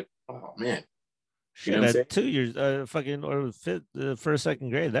have to be like, oh man, Shit, you know what I'm saying? at 2 years, fucking or fifth, first, second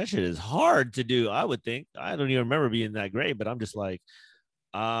grade, that shit is hard to do. I would think. I don't even remember being that great, but I'm just like,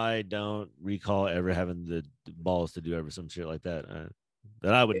 I don't recall ever having the balls to do ever some shit like that.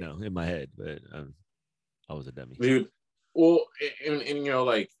 That I would know in my head, but I was a dummy. Dude. Well, and you know,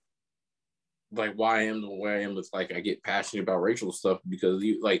 like why I am the way I am, it's like I get passionate about racial stuff because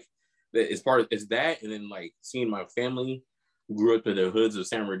you like it's that, and then like seeing my family grew up in the hoods of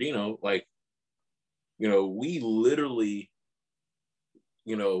San Bernardino, like, you know, we literally,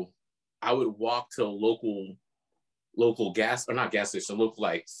 you know, I would walk to a local gas, or not gas station, local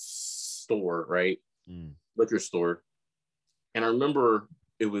like store, right? Liquor store. And I remember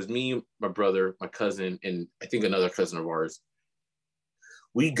it was me, my brother, my cousin, and I think another cousin of ours.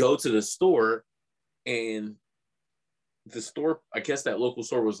 We go to the store, and the store, I guess that local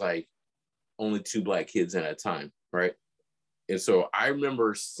store was like only 2 black kids in at a time, right? And so I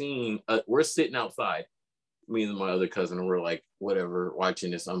remember seeing, we're sitting outside, me and my other cousin, and we're like, whatever,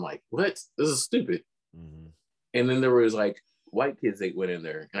 watching this. I'm like, what? This is stupid. Mm-hmm. And then there was like white kids that went in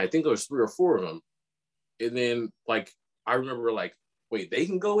there, and I think there was 3 or 4 of them. And then like I remember like, wait, they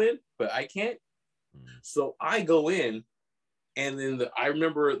can go in, but I can't. Mm-hmm. So I go in, and then I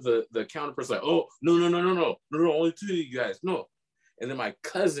remember the counterperson like, oh no, only 2 of you guys, no. And then my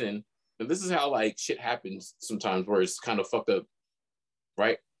cousin, and this is how like shit happens sometimes where it's kind of fucked up,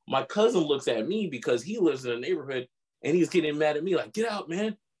 right? My cousin looks at me because he lives in a neighborhood, and he's getting mad at me like, get out,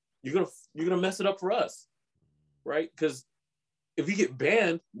 man, you're gonna mess it up for us, right? Because if you get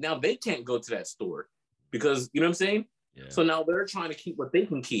banned, now they can't go to that store because, you know what I'm saying? Yeah. So now they're trying to keep what they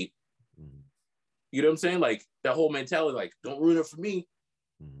can keep. Mm-hmm. You know what I'm saying? Like that whole mentality, like, don't ruin it for me.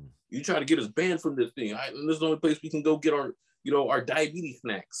 Mm-hmm. You try to get us banned from this thing. This is the only place we can go get our, you know, our diabetes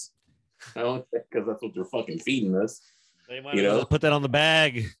snacks. I don't think, because that's what they're fucking feeding us. They might just put that on the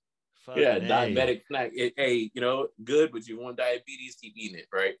bag. Yeah, diabetic snack. Hey, you know, good, but you want diabetes, keep eating it,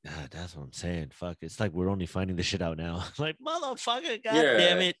 right? God, that's what I'm saying. Fuck, it's like we're only finding this shit out now. Like, motherfucker, god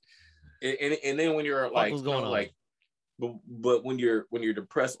damn it. And then when you're like, what's going on? Like, but when you're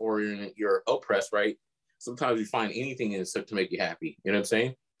depressed or you're oppressed, right? Sometimes you find anything in to make you happy. You know what I'm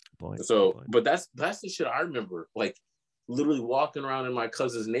saying? Point. But that's the shit I remember. Like literally walking around in my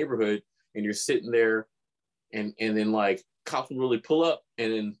cousin's neighborhood, and you're sitting there, and then like cops will really pull up,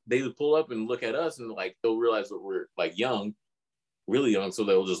 and then they would pull up and look at us, and like they'll realize that we're like young, really young, so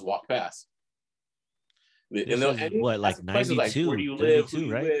they'll just walk past. This and what, like 92? Like, where do you live? Who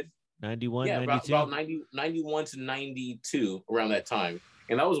you right? with? 91, yeah, 92? About 91 to 92, around that time.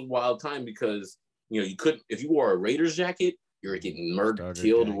 And that was a wild time because, you know, you couldn't, if you wore a Raiders jacket, you were getting murdered,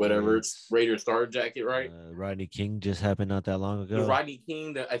 killed, or whatever. It's Raiders starter jacket, right? Rodney King just happened not that long ago. The Rodney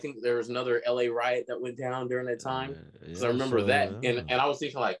King, I think there was another LA riot that went down during that time. Because I remember that. And I was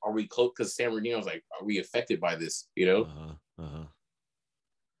thinking, like, are we close? Because San Bernardino was like, are we affected by this? You know? Yeah,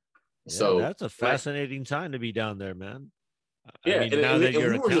 so that's a fascinating time to be down there, man. Yeah, I mean, now that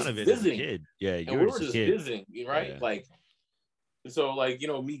you're account of it as a kid. Yeah, and we were just visiting, right? Yeah. Like, so, like, you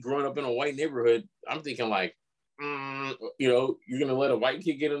know, me growing up in a white neighborhood, I'm thinking, like, you know, you're going to let a white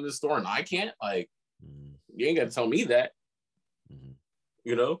kid get in this store and I can't? Like, you ain't got to tell me that.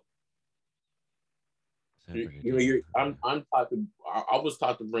 You know? You know, I'm taught to, I was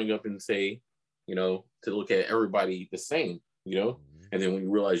taught to bring up and say, you know, to look at everybody the same, you know? And then when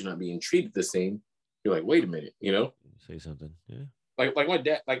you realize you're not being treated the same, you're like, wait a minute, you know? Say something. Yeah. Like my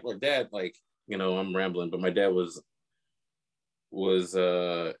dad, like, you know, I'm rambling, but my dad was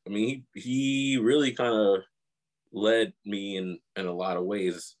I mean, he really kind of led me in a lot of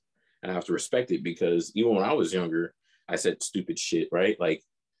ways, and I have to respect it, because even when I was younger, I said stupid shit, right? Like,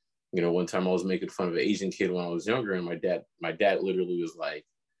 you know, one time I was making fun of an Asian kid when I was younger, and my dad literally was like,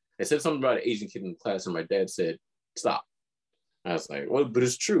 I said something about an Asian kid in class, and my dad said, stop. I was like, well, but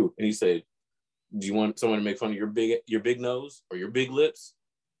it's true. And he said, Do you want someone to make fun of your big nose or your big lips,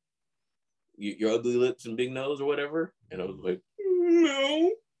 your ugly lips and big nose or whatever? And I was like,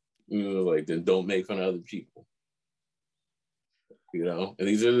 no. Like, then don't make fun of other people. And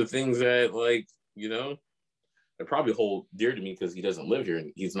these are the things that, like, they probably hold dear to me because he doesn't live here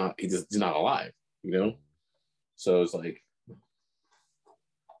and he's not alive. So it's like,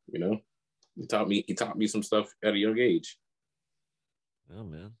 he taught me some stuff at a young age. Oh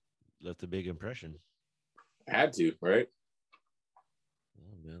man, left a big impression. I had to, right?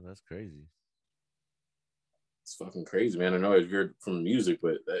 Oh man, that's crazy. It's fucking crazy, man. I know it's weird from music,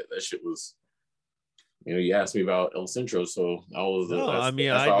 but that shit was. You asked me about El Centro, so I was. No, I mean,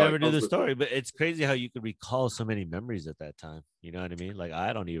 I never knew the story, but it's crazy how you could recall so many memories at that time. You know what I mean? Like,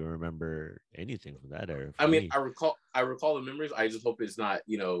 I don't even remember anything from that era. I mean, I recall the memories. I just hope it's not,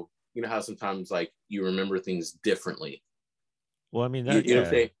 how sometimes like you remember things differently. Well, I mean, that, yeah,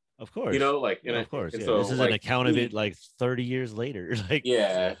 of course, of course. Yeah. So, this is like, an account of it like 30 years later. Like,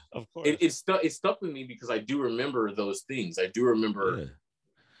 yeah, of course, it stuck with me because I do remember those things. I do remember. Yeah.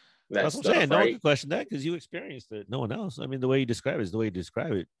 That's what I'm saying. No one can question that because you experienced it. No one else. I mean, the way you describe it is the way you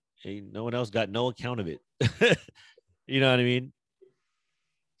describe it. Ain't no one else got no account of it. You know what I mean?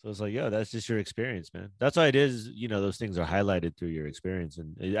 So it's like, that's just your experience, man. That's why it is, those things are highlighted through your experience.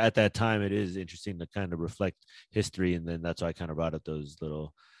 And at that time, it is interesting to kind of reflect history. And then that's why I kind of brought up those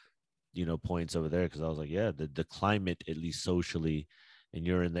little, points over there. Cause I was like, the climate, at least socially, and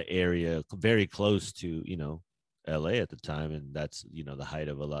you're in the area very close to, LA at the time, and that's the height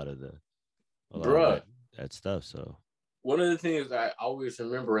of a lot of that stuff. So one of the things I always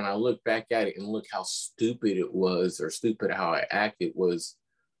remember, and I look back at it and look how stupid it was, or stupid how I acted was,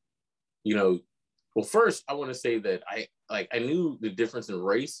 well, first I want to say that I knew the difference in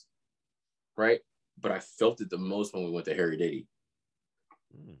race, right? But I felt it the most when we went to Harry Diddy.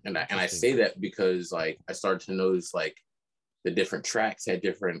 And I say that because like I started to notice like the different tracks had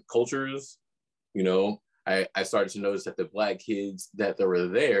different cultures, I started to notice that the Black kids that were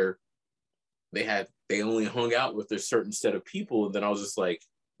there, they only hung out with a certain set of people. And then I was just like,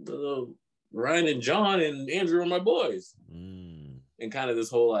 Ryan and John and Andrew are my boys. And kind of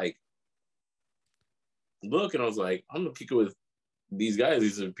this whole like look, and I was like, I'm gonna kick it with these guys.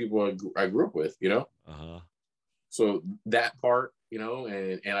 These are the people I grew up with, So that part,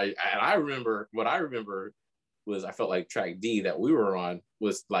 and I remember what I remember was I felt like track D that we were on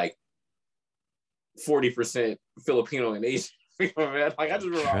was like 40% Filipino and Asian. Man, like I just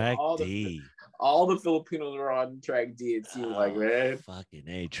remember track all the Filipinos were on track D. It seemed like, man, fucking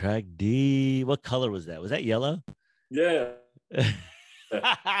A, track D. What color was that? Was that yellow? Yeah.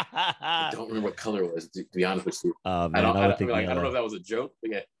 I don't remember what color it was, to be honest with you. Man, I don't know if that was a joke,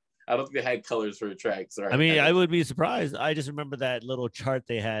 but yeah, I don't think they had colors for the tracks. Right? I mean, I would be surprised. I just remember that little chart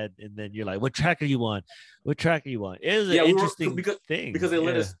they had, and then you're like, "What track are you on? What track are you on?" It was an interesting thing because they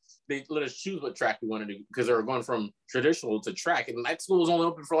let us choose what track we wanted to, because they were going from traditional to track, and that school was only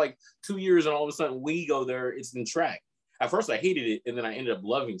open for like 2 years, and all of a sudden we go there, it's in track. At first, I hated it, and then I ended up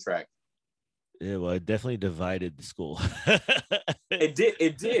loving track. Yeah, well, it definitely divided the school. It did.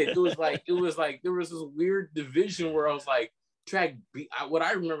 It was like there was this weird division where I was like, track B. What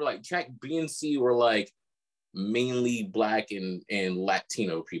I remember, like track B and C were like mainly Black and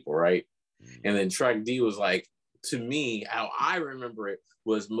Latino people, right? And then track D was like, to me, how I remember it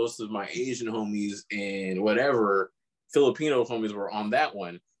was most of my Asian homies and whatever Filipino homies were on that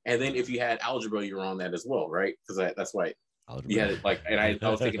one. And then if you had algebra, you were on that as well, right? Because that's why you had it like, and I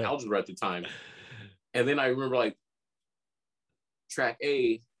was taking algebra at the time. And then I remember like track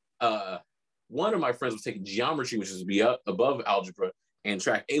A, one of my friends was taking geometry, which is be up above algebra, and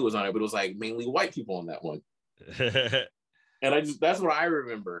track A was on it, but it was like mainly white people on that one. And that's what I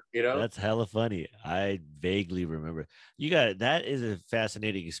remember, That's hella funny. I vaguely remember. That is a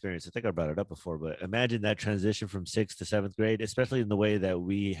fascinating experience. I think I brought it up before, but imagine that transition from 6th to 7th grade, especially in the way that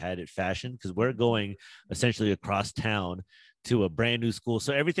we had it fashioned, because we're going essentially across town to a brand new school.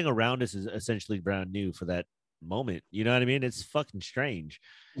 So everything around us is essentially brand new for that moment. You know what I mean? It's fucking strange.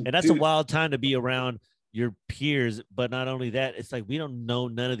 And that's a wild time to be around your peers. But not only that, it's like we don't know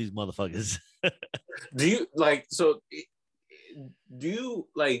none of these motherfuckers. Do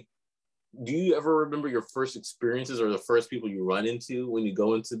you ever remember your first experiences or the first people you run into when you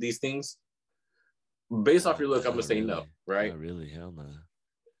go into these things? Based off your look, I'm gonna say no, right? Not really, hell no.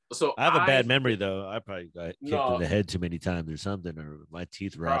 So I have a bad memory though. I probably got kicked in the head too many times or something, or my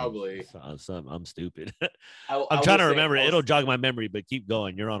teeth rattled. Probably. I'm stupid. I'm trying to remember. It'll jog my memory, but keep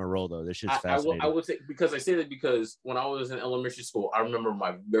going. You're on a roll though. This shit's fascinating. I would say, because I say that because when I was in elementary school, I remember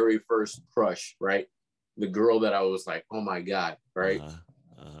my very first crush, right? The girl that I was like, oh my God, right?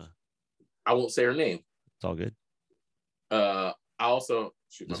 I won't say her name. It's all good. I also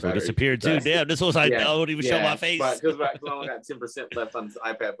this phone disappeared too. Damn, this was like, I don't even show my face. Because I only got 10% left on this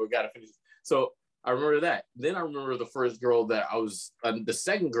iPad, but we gotta finish. So I remember that. Then I remember the first girl that I was, the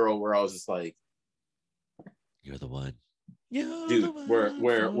second girl where I was just like, "You're the one." Dude,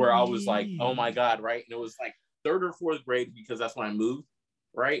 where I was like, oh my God, right? And it was like 3rd or 4th grade because that's when I moved,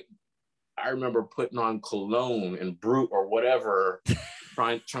 right? I remember putting on cologne and Brute or whatever,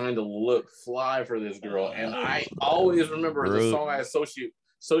 trying to look fly for this girl. And I always remember the song I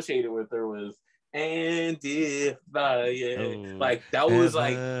associated with her was "And If I," like that was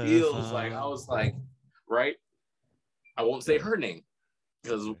like feels like I was like, right? I won't say her name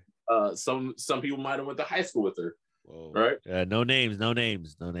because some people might have went to high school with her. Whoa. Right? No names, right? No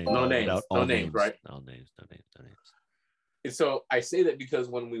names. And so I say that because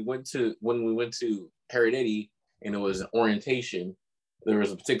when we went to Harriet Eddy and it was an orientation, there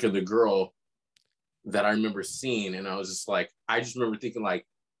was a particular girl that I remember seeing, and I was just like, I just remember thinking like,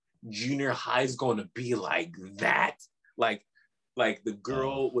 junior high is going to be like that, like the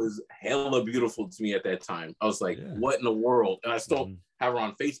girl was hella beautiful to me at that time. I was like, what in the world? And I still have her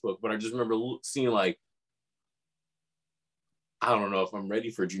on Facebook, but I just remember seeing like, I don't know if I'm ready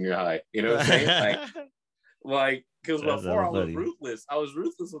for junior high. You know what I'm saying? Like, because before I was ruthless. I was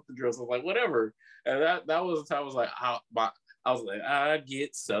ruthless with the girls. I was like, whatever. And that was the time I was like, I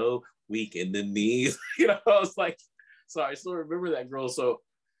get so weak in the knees. You know, I was like, so I still remember that girl. So,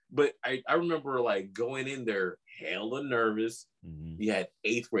 but I remember like going in there hella nervous. Mm-hmm. You had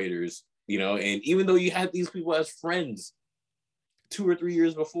 8th graders, you know, and even though you had these people as friends 2 or 3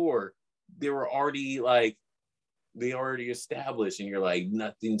 years before, they were already like, they already established, and you're like,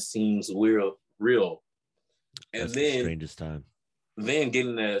 nothing seems real. And that's then the strangest time. Then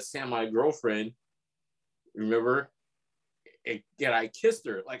getting a semi-girlfriend, remember? And I kissed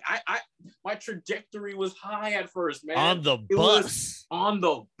her. Like my trajectory was high at first, man. On the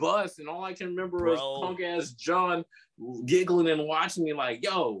bus, and all I can remember was punk ass John giggling and watching me, like,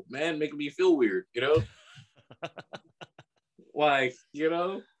 "Yo, man, making me feel weird," you know? Like, you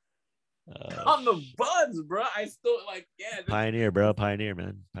know. On the buds, bro. I still like, pioneer, bro. Pioneer,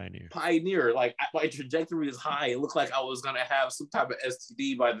 man. Pioneer. Like my trajectory is high. It looked like I was gonna have some type of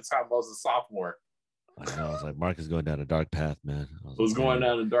STD by the time I was a sophomore. I know. I was like, Mark is going down a dark path, man. I was going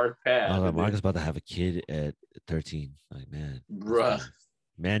down a dark path. I was like, Mark is about to have a kid at 13. Like, man, bruh,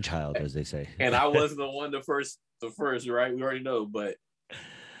 man child, as they say. And I wasn't the one the first, right? We already know, but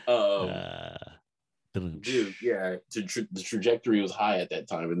dude, yeah, the trajectory was high at that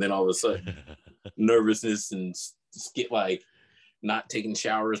time, and then all of a sudden, nervousness and get like not taking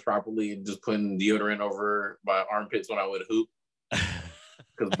showers properly and just putting deodorant over my armpits when I would hoop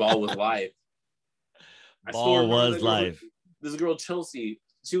because ball was life. Ball was life. This girl Chelsea,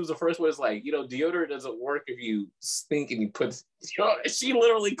 she was the first one. It's like, you know, deodorant doesn't work if you stink and you put. You know, she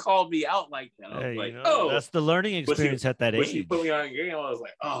literally called me out like that. I was like, oh, that's the learning experience at that age. She put me on a game. I was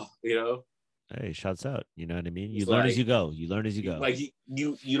like, oh, you know. Hey, shouts out. You know what I mean? You learn as you go. Like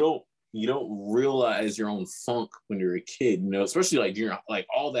you don't realize your own funk when you're a kid, you know, especially like you're like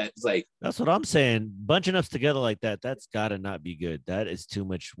all that. It's like, that's what I'm saying. Bunching us together like that, that's gotta not be good. That is too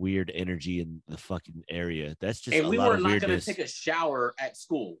much weird energy in the fucking area. That's just, and we were not gonna take a shower at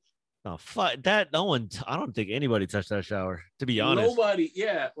school. No, fuck that. No one. I don't think anybody touched that shower. To be honest, nobody.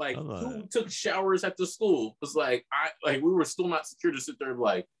 Yeah, like who took showers at the school? It's like we were still not secure to sit there,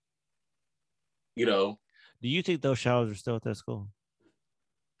 like, you know. Do you think those showers are still at that school?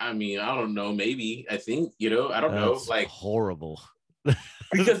 I mean, I don't know. Maybe. I think, you know. I don't know. Like, horrible.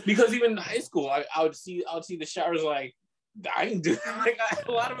 because even in high school, I would see the showers like. I can do like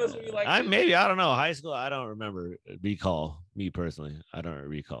a lot of us would be like. I don't know. High school, I don't recall. Me personally, I don't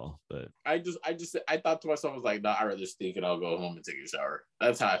recall. But I thought to myself, I was like, nah, I'd rather stink and I'll go home and take a shower.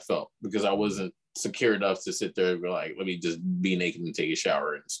 That's how I felt because I wasn't secure enough to sit there and be like, let me just be naked and take a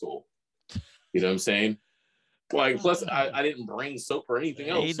shower in school. You know what I'm saying? Like, plus I didn't bring soap or anything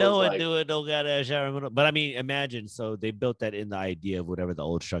else. You know what? Don't got a shower. But I mean, imagine. So they built that in the idea of whatever the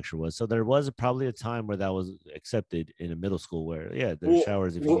old structure was. So there was probably a time where that was accepted in a middle school where, there's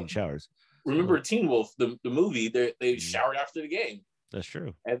showers if you need showers. Remember Teen Wolf, the movie? They showered after the game. That's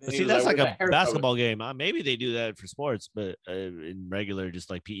true. See, that's like a basketball game. Maybe they do that for sports, but in regular, just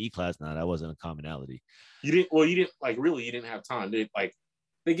like PE class, that wasn't a commonality. You didn't have time.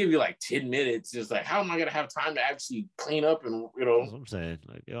 They give you like 10 minutes. Just like, how am I going to have time to actually clean up and, you know? That's what I'm saying.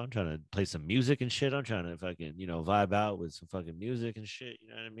 Like, I'm trying to play some music and shit. I'm trying to fucking, vibe out with some fucking music and shit. You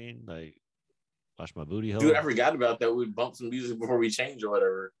know what I mean? Like, watch my booty hole. Dude, I forgot about that. We'd bump some music before we change or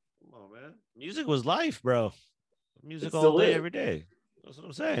whatever. Come on, man. Music was life, bro. Music all day, every day. That's what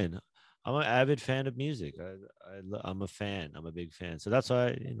I'm saying. I'm an avid fan of music. I'm a fan. I'm a big fan. So that's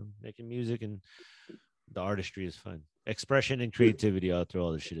why, making music and the artistry is fun. Expression and creativity all through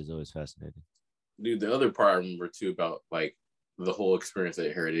all this shit is always fascinating. Dude, the other part I remember too about like the whole experience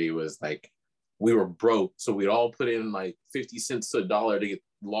at Heritage was like we were broke, so we'd all put in like 50 cents to a dollar to get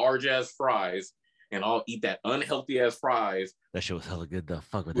large ass fries and all eat that unhealthy ass fries. That shit was hella good though.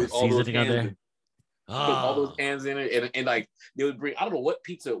 Fuck with With that all those seasoning on hands, there. put all those Ah, hands in it, and like they would bring, I don't know what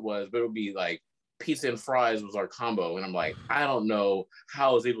pizza it was, but it would be like pizza and fries was our combo. And I'm like, I don't know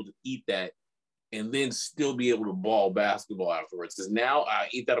how I was able to eat that and then still be able to ball basketball afterwards. Because now I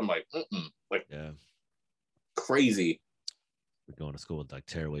eat that, I'm like, like yeah. crazy. We're going to school with like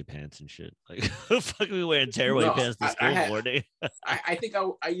tearaway pants and shit. Like, fuck, we wearing tearaway No, pants to school for day. I think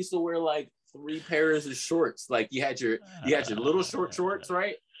I used to wear like 3 pairs of shorts. Like you had your little shorts,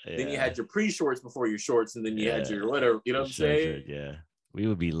 right? Yeah. Then you had your pre-shorts before your shorts, and then you had your whatever, you know what I'm saying? Yeah. We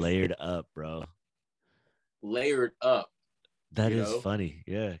would be layered up, bro. Layered up. That is funny.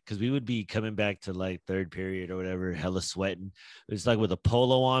 Yeah. Cause we would be coming back to like third period or whatever, hella sweating. It's like with a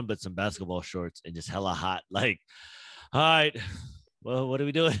polo on, but some basketball shorts and just hella hot. Like, all right, well, what are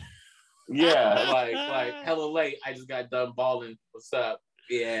we doing? Yeah, like hella late. I just got done balling. What's up?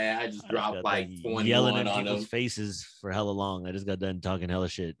 Yeah, I just dropped like 21 yelling in on people's them. faces for hella long. I just got done talking hella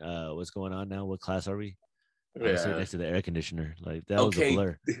shit. What's going on now? What class are we? I was sitting next to the air conditioner. Like that was a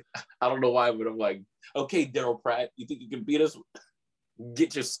blur. I don't know why, but I'm like, okay, Daryl Pratt, you think you can beat us?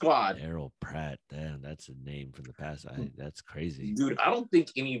 Get your squad. Daryl Pratt, damn, that's a name from the past. That's crazy, dude. I don't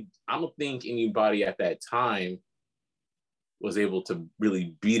think anybody at that time was able to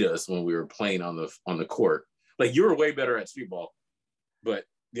really beat us when we were playing on the court. Like you were way better at street ball, but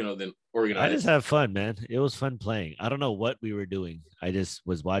than organized. I just have fun, man. It was fun playing. I don't know what we were doing. I just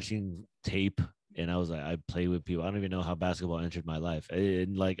was watching tape and I was like, I play with people. I don't even know how basketball entered my life.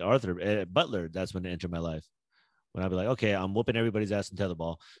 And like Arthur Butler, that's when it entered my life. When I'd be like, okay, I'm whooping everybody's ass in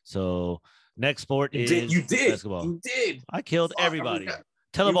tetherball. So next sport is basketball. You did. I killed everybody.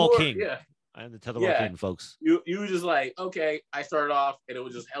 Tetherball king. Yeah. I am the tetherball king, folks. You were just like, okay, I started off and it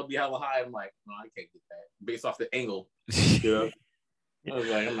was just held me hella high. I'm like, no, I can't get that based off the angle. I was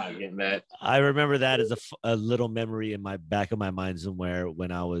like, I'm not getting that. I remember that as a little memory in my back of my mind somewhere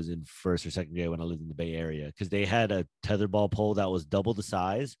when I was in first or second grade when I lived in the Bay Area, because they had a tetherball pole that was double the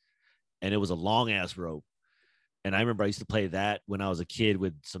size and it was a long ass rope. And I remember I used to play that when I was a kid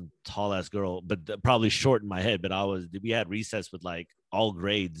with some tall ass girl, but probably short in my head. But we had recess with like all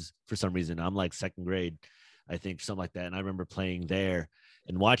grades for some reason. I'm like second grade, I think, something like that. And I remember playing there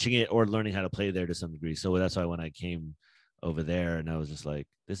and watching it or learning how to play there to some degree. So that's why when I came over there and I was just like,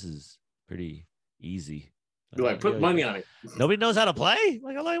 this is pretty easy. You're like, put money on it. Nobody knows how to play.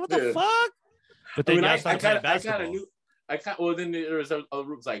 Like, I'm like, what the fuck? But then I kind of knew. Well, then there was other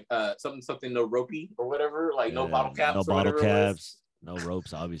groups like something no ropey or whatever, like no bottle caps. No bottle caps, no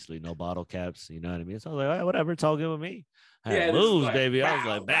ropes, obviously, no bottle caps. You know what I mean? So I was like, whatever, it's all good with me. I had moves, like, baby. I was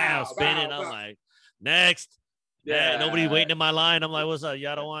like, bam, spinning. I'm like, next. Yeah, nobody waiting in my line. I'm like, what's up?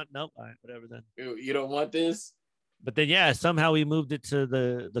 Y'all don't want? Nope. All right, whatever then. You don't want this? But then, somehow we moved it to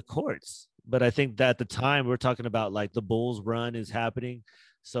the courts. But I think that at the time we're talking about like the Bulls run is happening.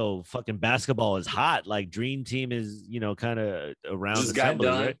 So fucking basketball is hot. Like Dream Team is, kind of around. Just got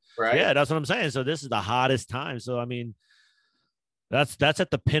done, right? Yeah, that's what I'm saying. So this is the hottest time. So I mean, that's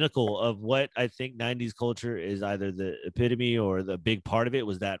at the pinnacle of what I think 90s culture is. Either the epitome or the big part of it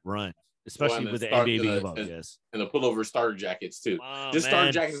was that run, especially with the NBA being involved. Yes, and the pullover starter jackets too.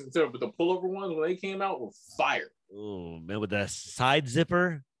 Starter jackets, but the pullover ones when they came out were fire. Oh man, with that side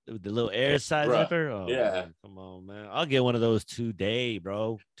zipper. With the little air side zipper. Oh, yeah. Man, come on, man. I'll get one of those today,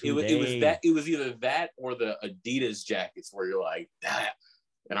 bro. It was either that or the Adidas jackets where you're like that.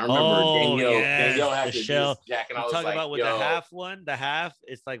 And I remember Danielle had the shell jacket. I was talking about with the half one. The half,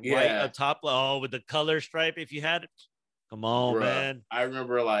 it's like white up top. Oh, with the color stripe. If you had it, come on, man. I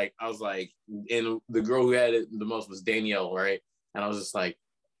remember I was like, and the girl who had it the most was Danielle, right? And I was just like,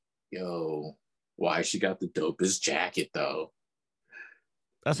 yo, why she got the dopest jacket though?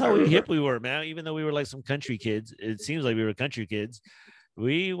 That's how hip we were, man. Even though we were like some country kids, it seems like we were country kids.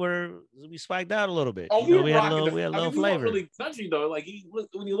 We swagged out a little bit. Oh, we had a little flavor. We weren't really country though. Like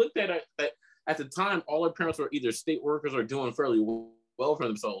when you looked at it at the time, all our parents were either state workers or doing fairly well for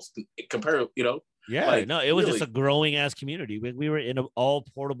themselves compared, Yeah, it was just a growing ass community. We were in an all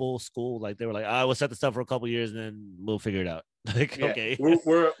portable school. Like they were like, we'll set this up for a couple of years and then we'll figure it out. Like, okay,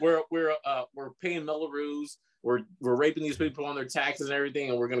 we're paying Mellorews. We're raping these people on their taxes and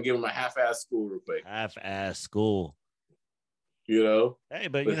everything, and we're gonna give them a half-ass school real quick. Half-ass school. Hey,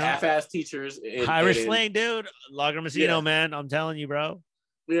 but half-ass teachers. Irish slang, dude. Lager Messino, man. I'm telling you, bro.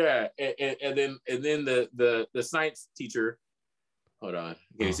 Yeah, and then the science teacher. Hold on,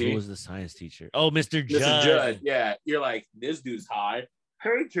 can you see Who me? was the science teacher? Oh, Mr. Mr. Judd. Judd. Yeah, you're like, this dude's high.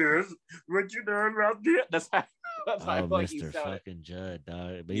 Hey kids, what you doing about this? That's how I Oh, feel like he Mr. sounded. fucking Judd,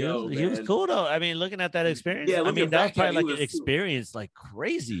 dog. But Yo, he was man. cool though. I mean, looking at that experience, Yeah, I mean, looking that was back at probably it, he like an was experience like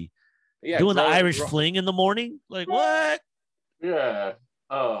crazy. yeah, Doing the grow, Irish grow. fling in the morning. Like what? Yeah.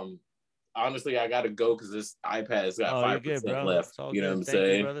 Honestly, I gotta go because this iPad's got Oh, you're good, 5% bro. left. It's all You know what good. I'm Thank you,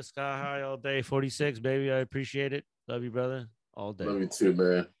 saying? brother. Sky high all day. 46, baby. I appreciate it. Love you, brother. All day. Love you too,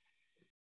 man.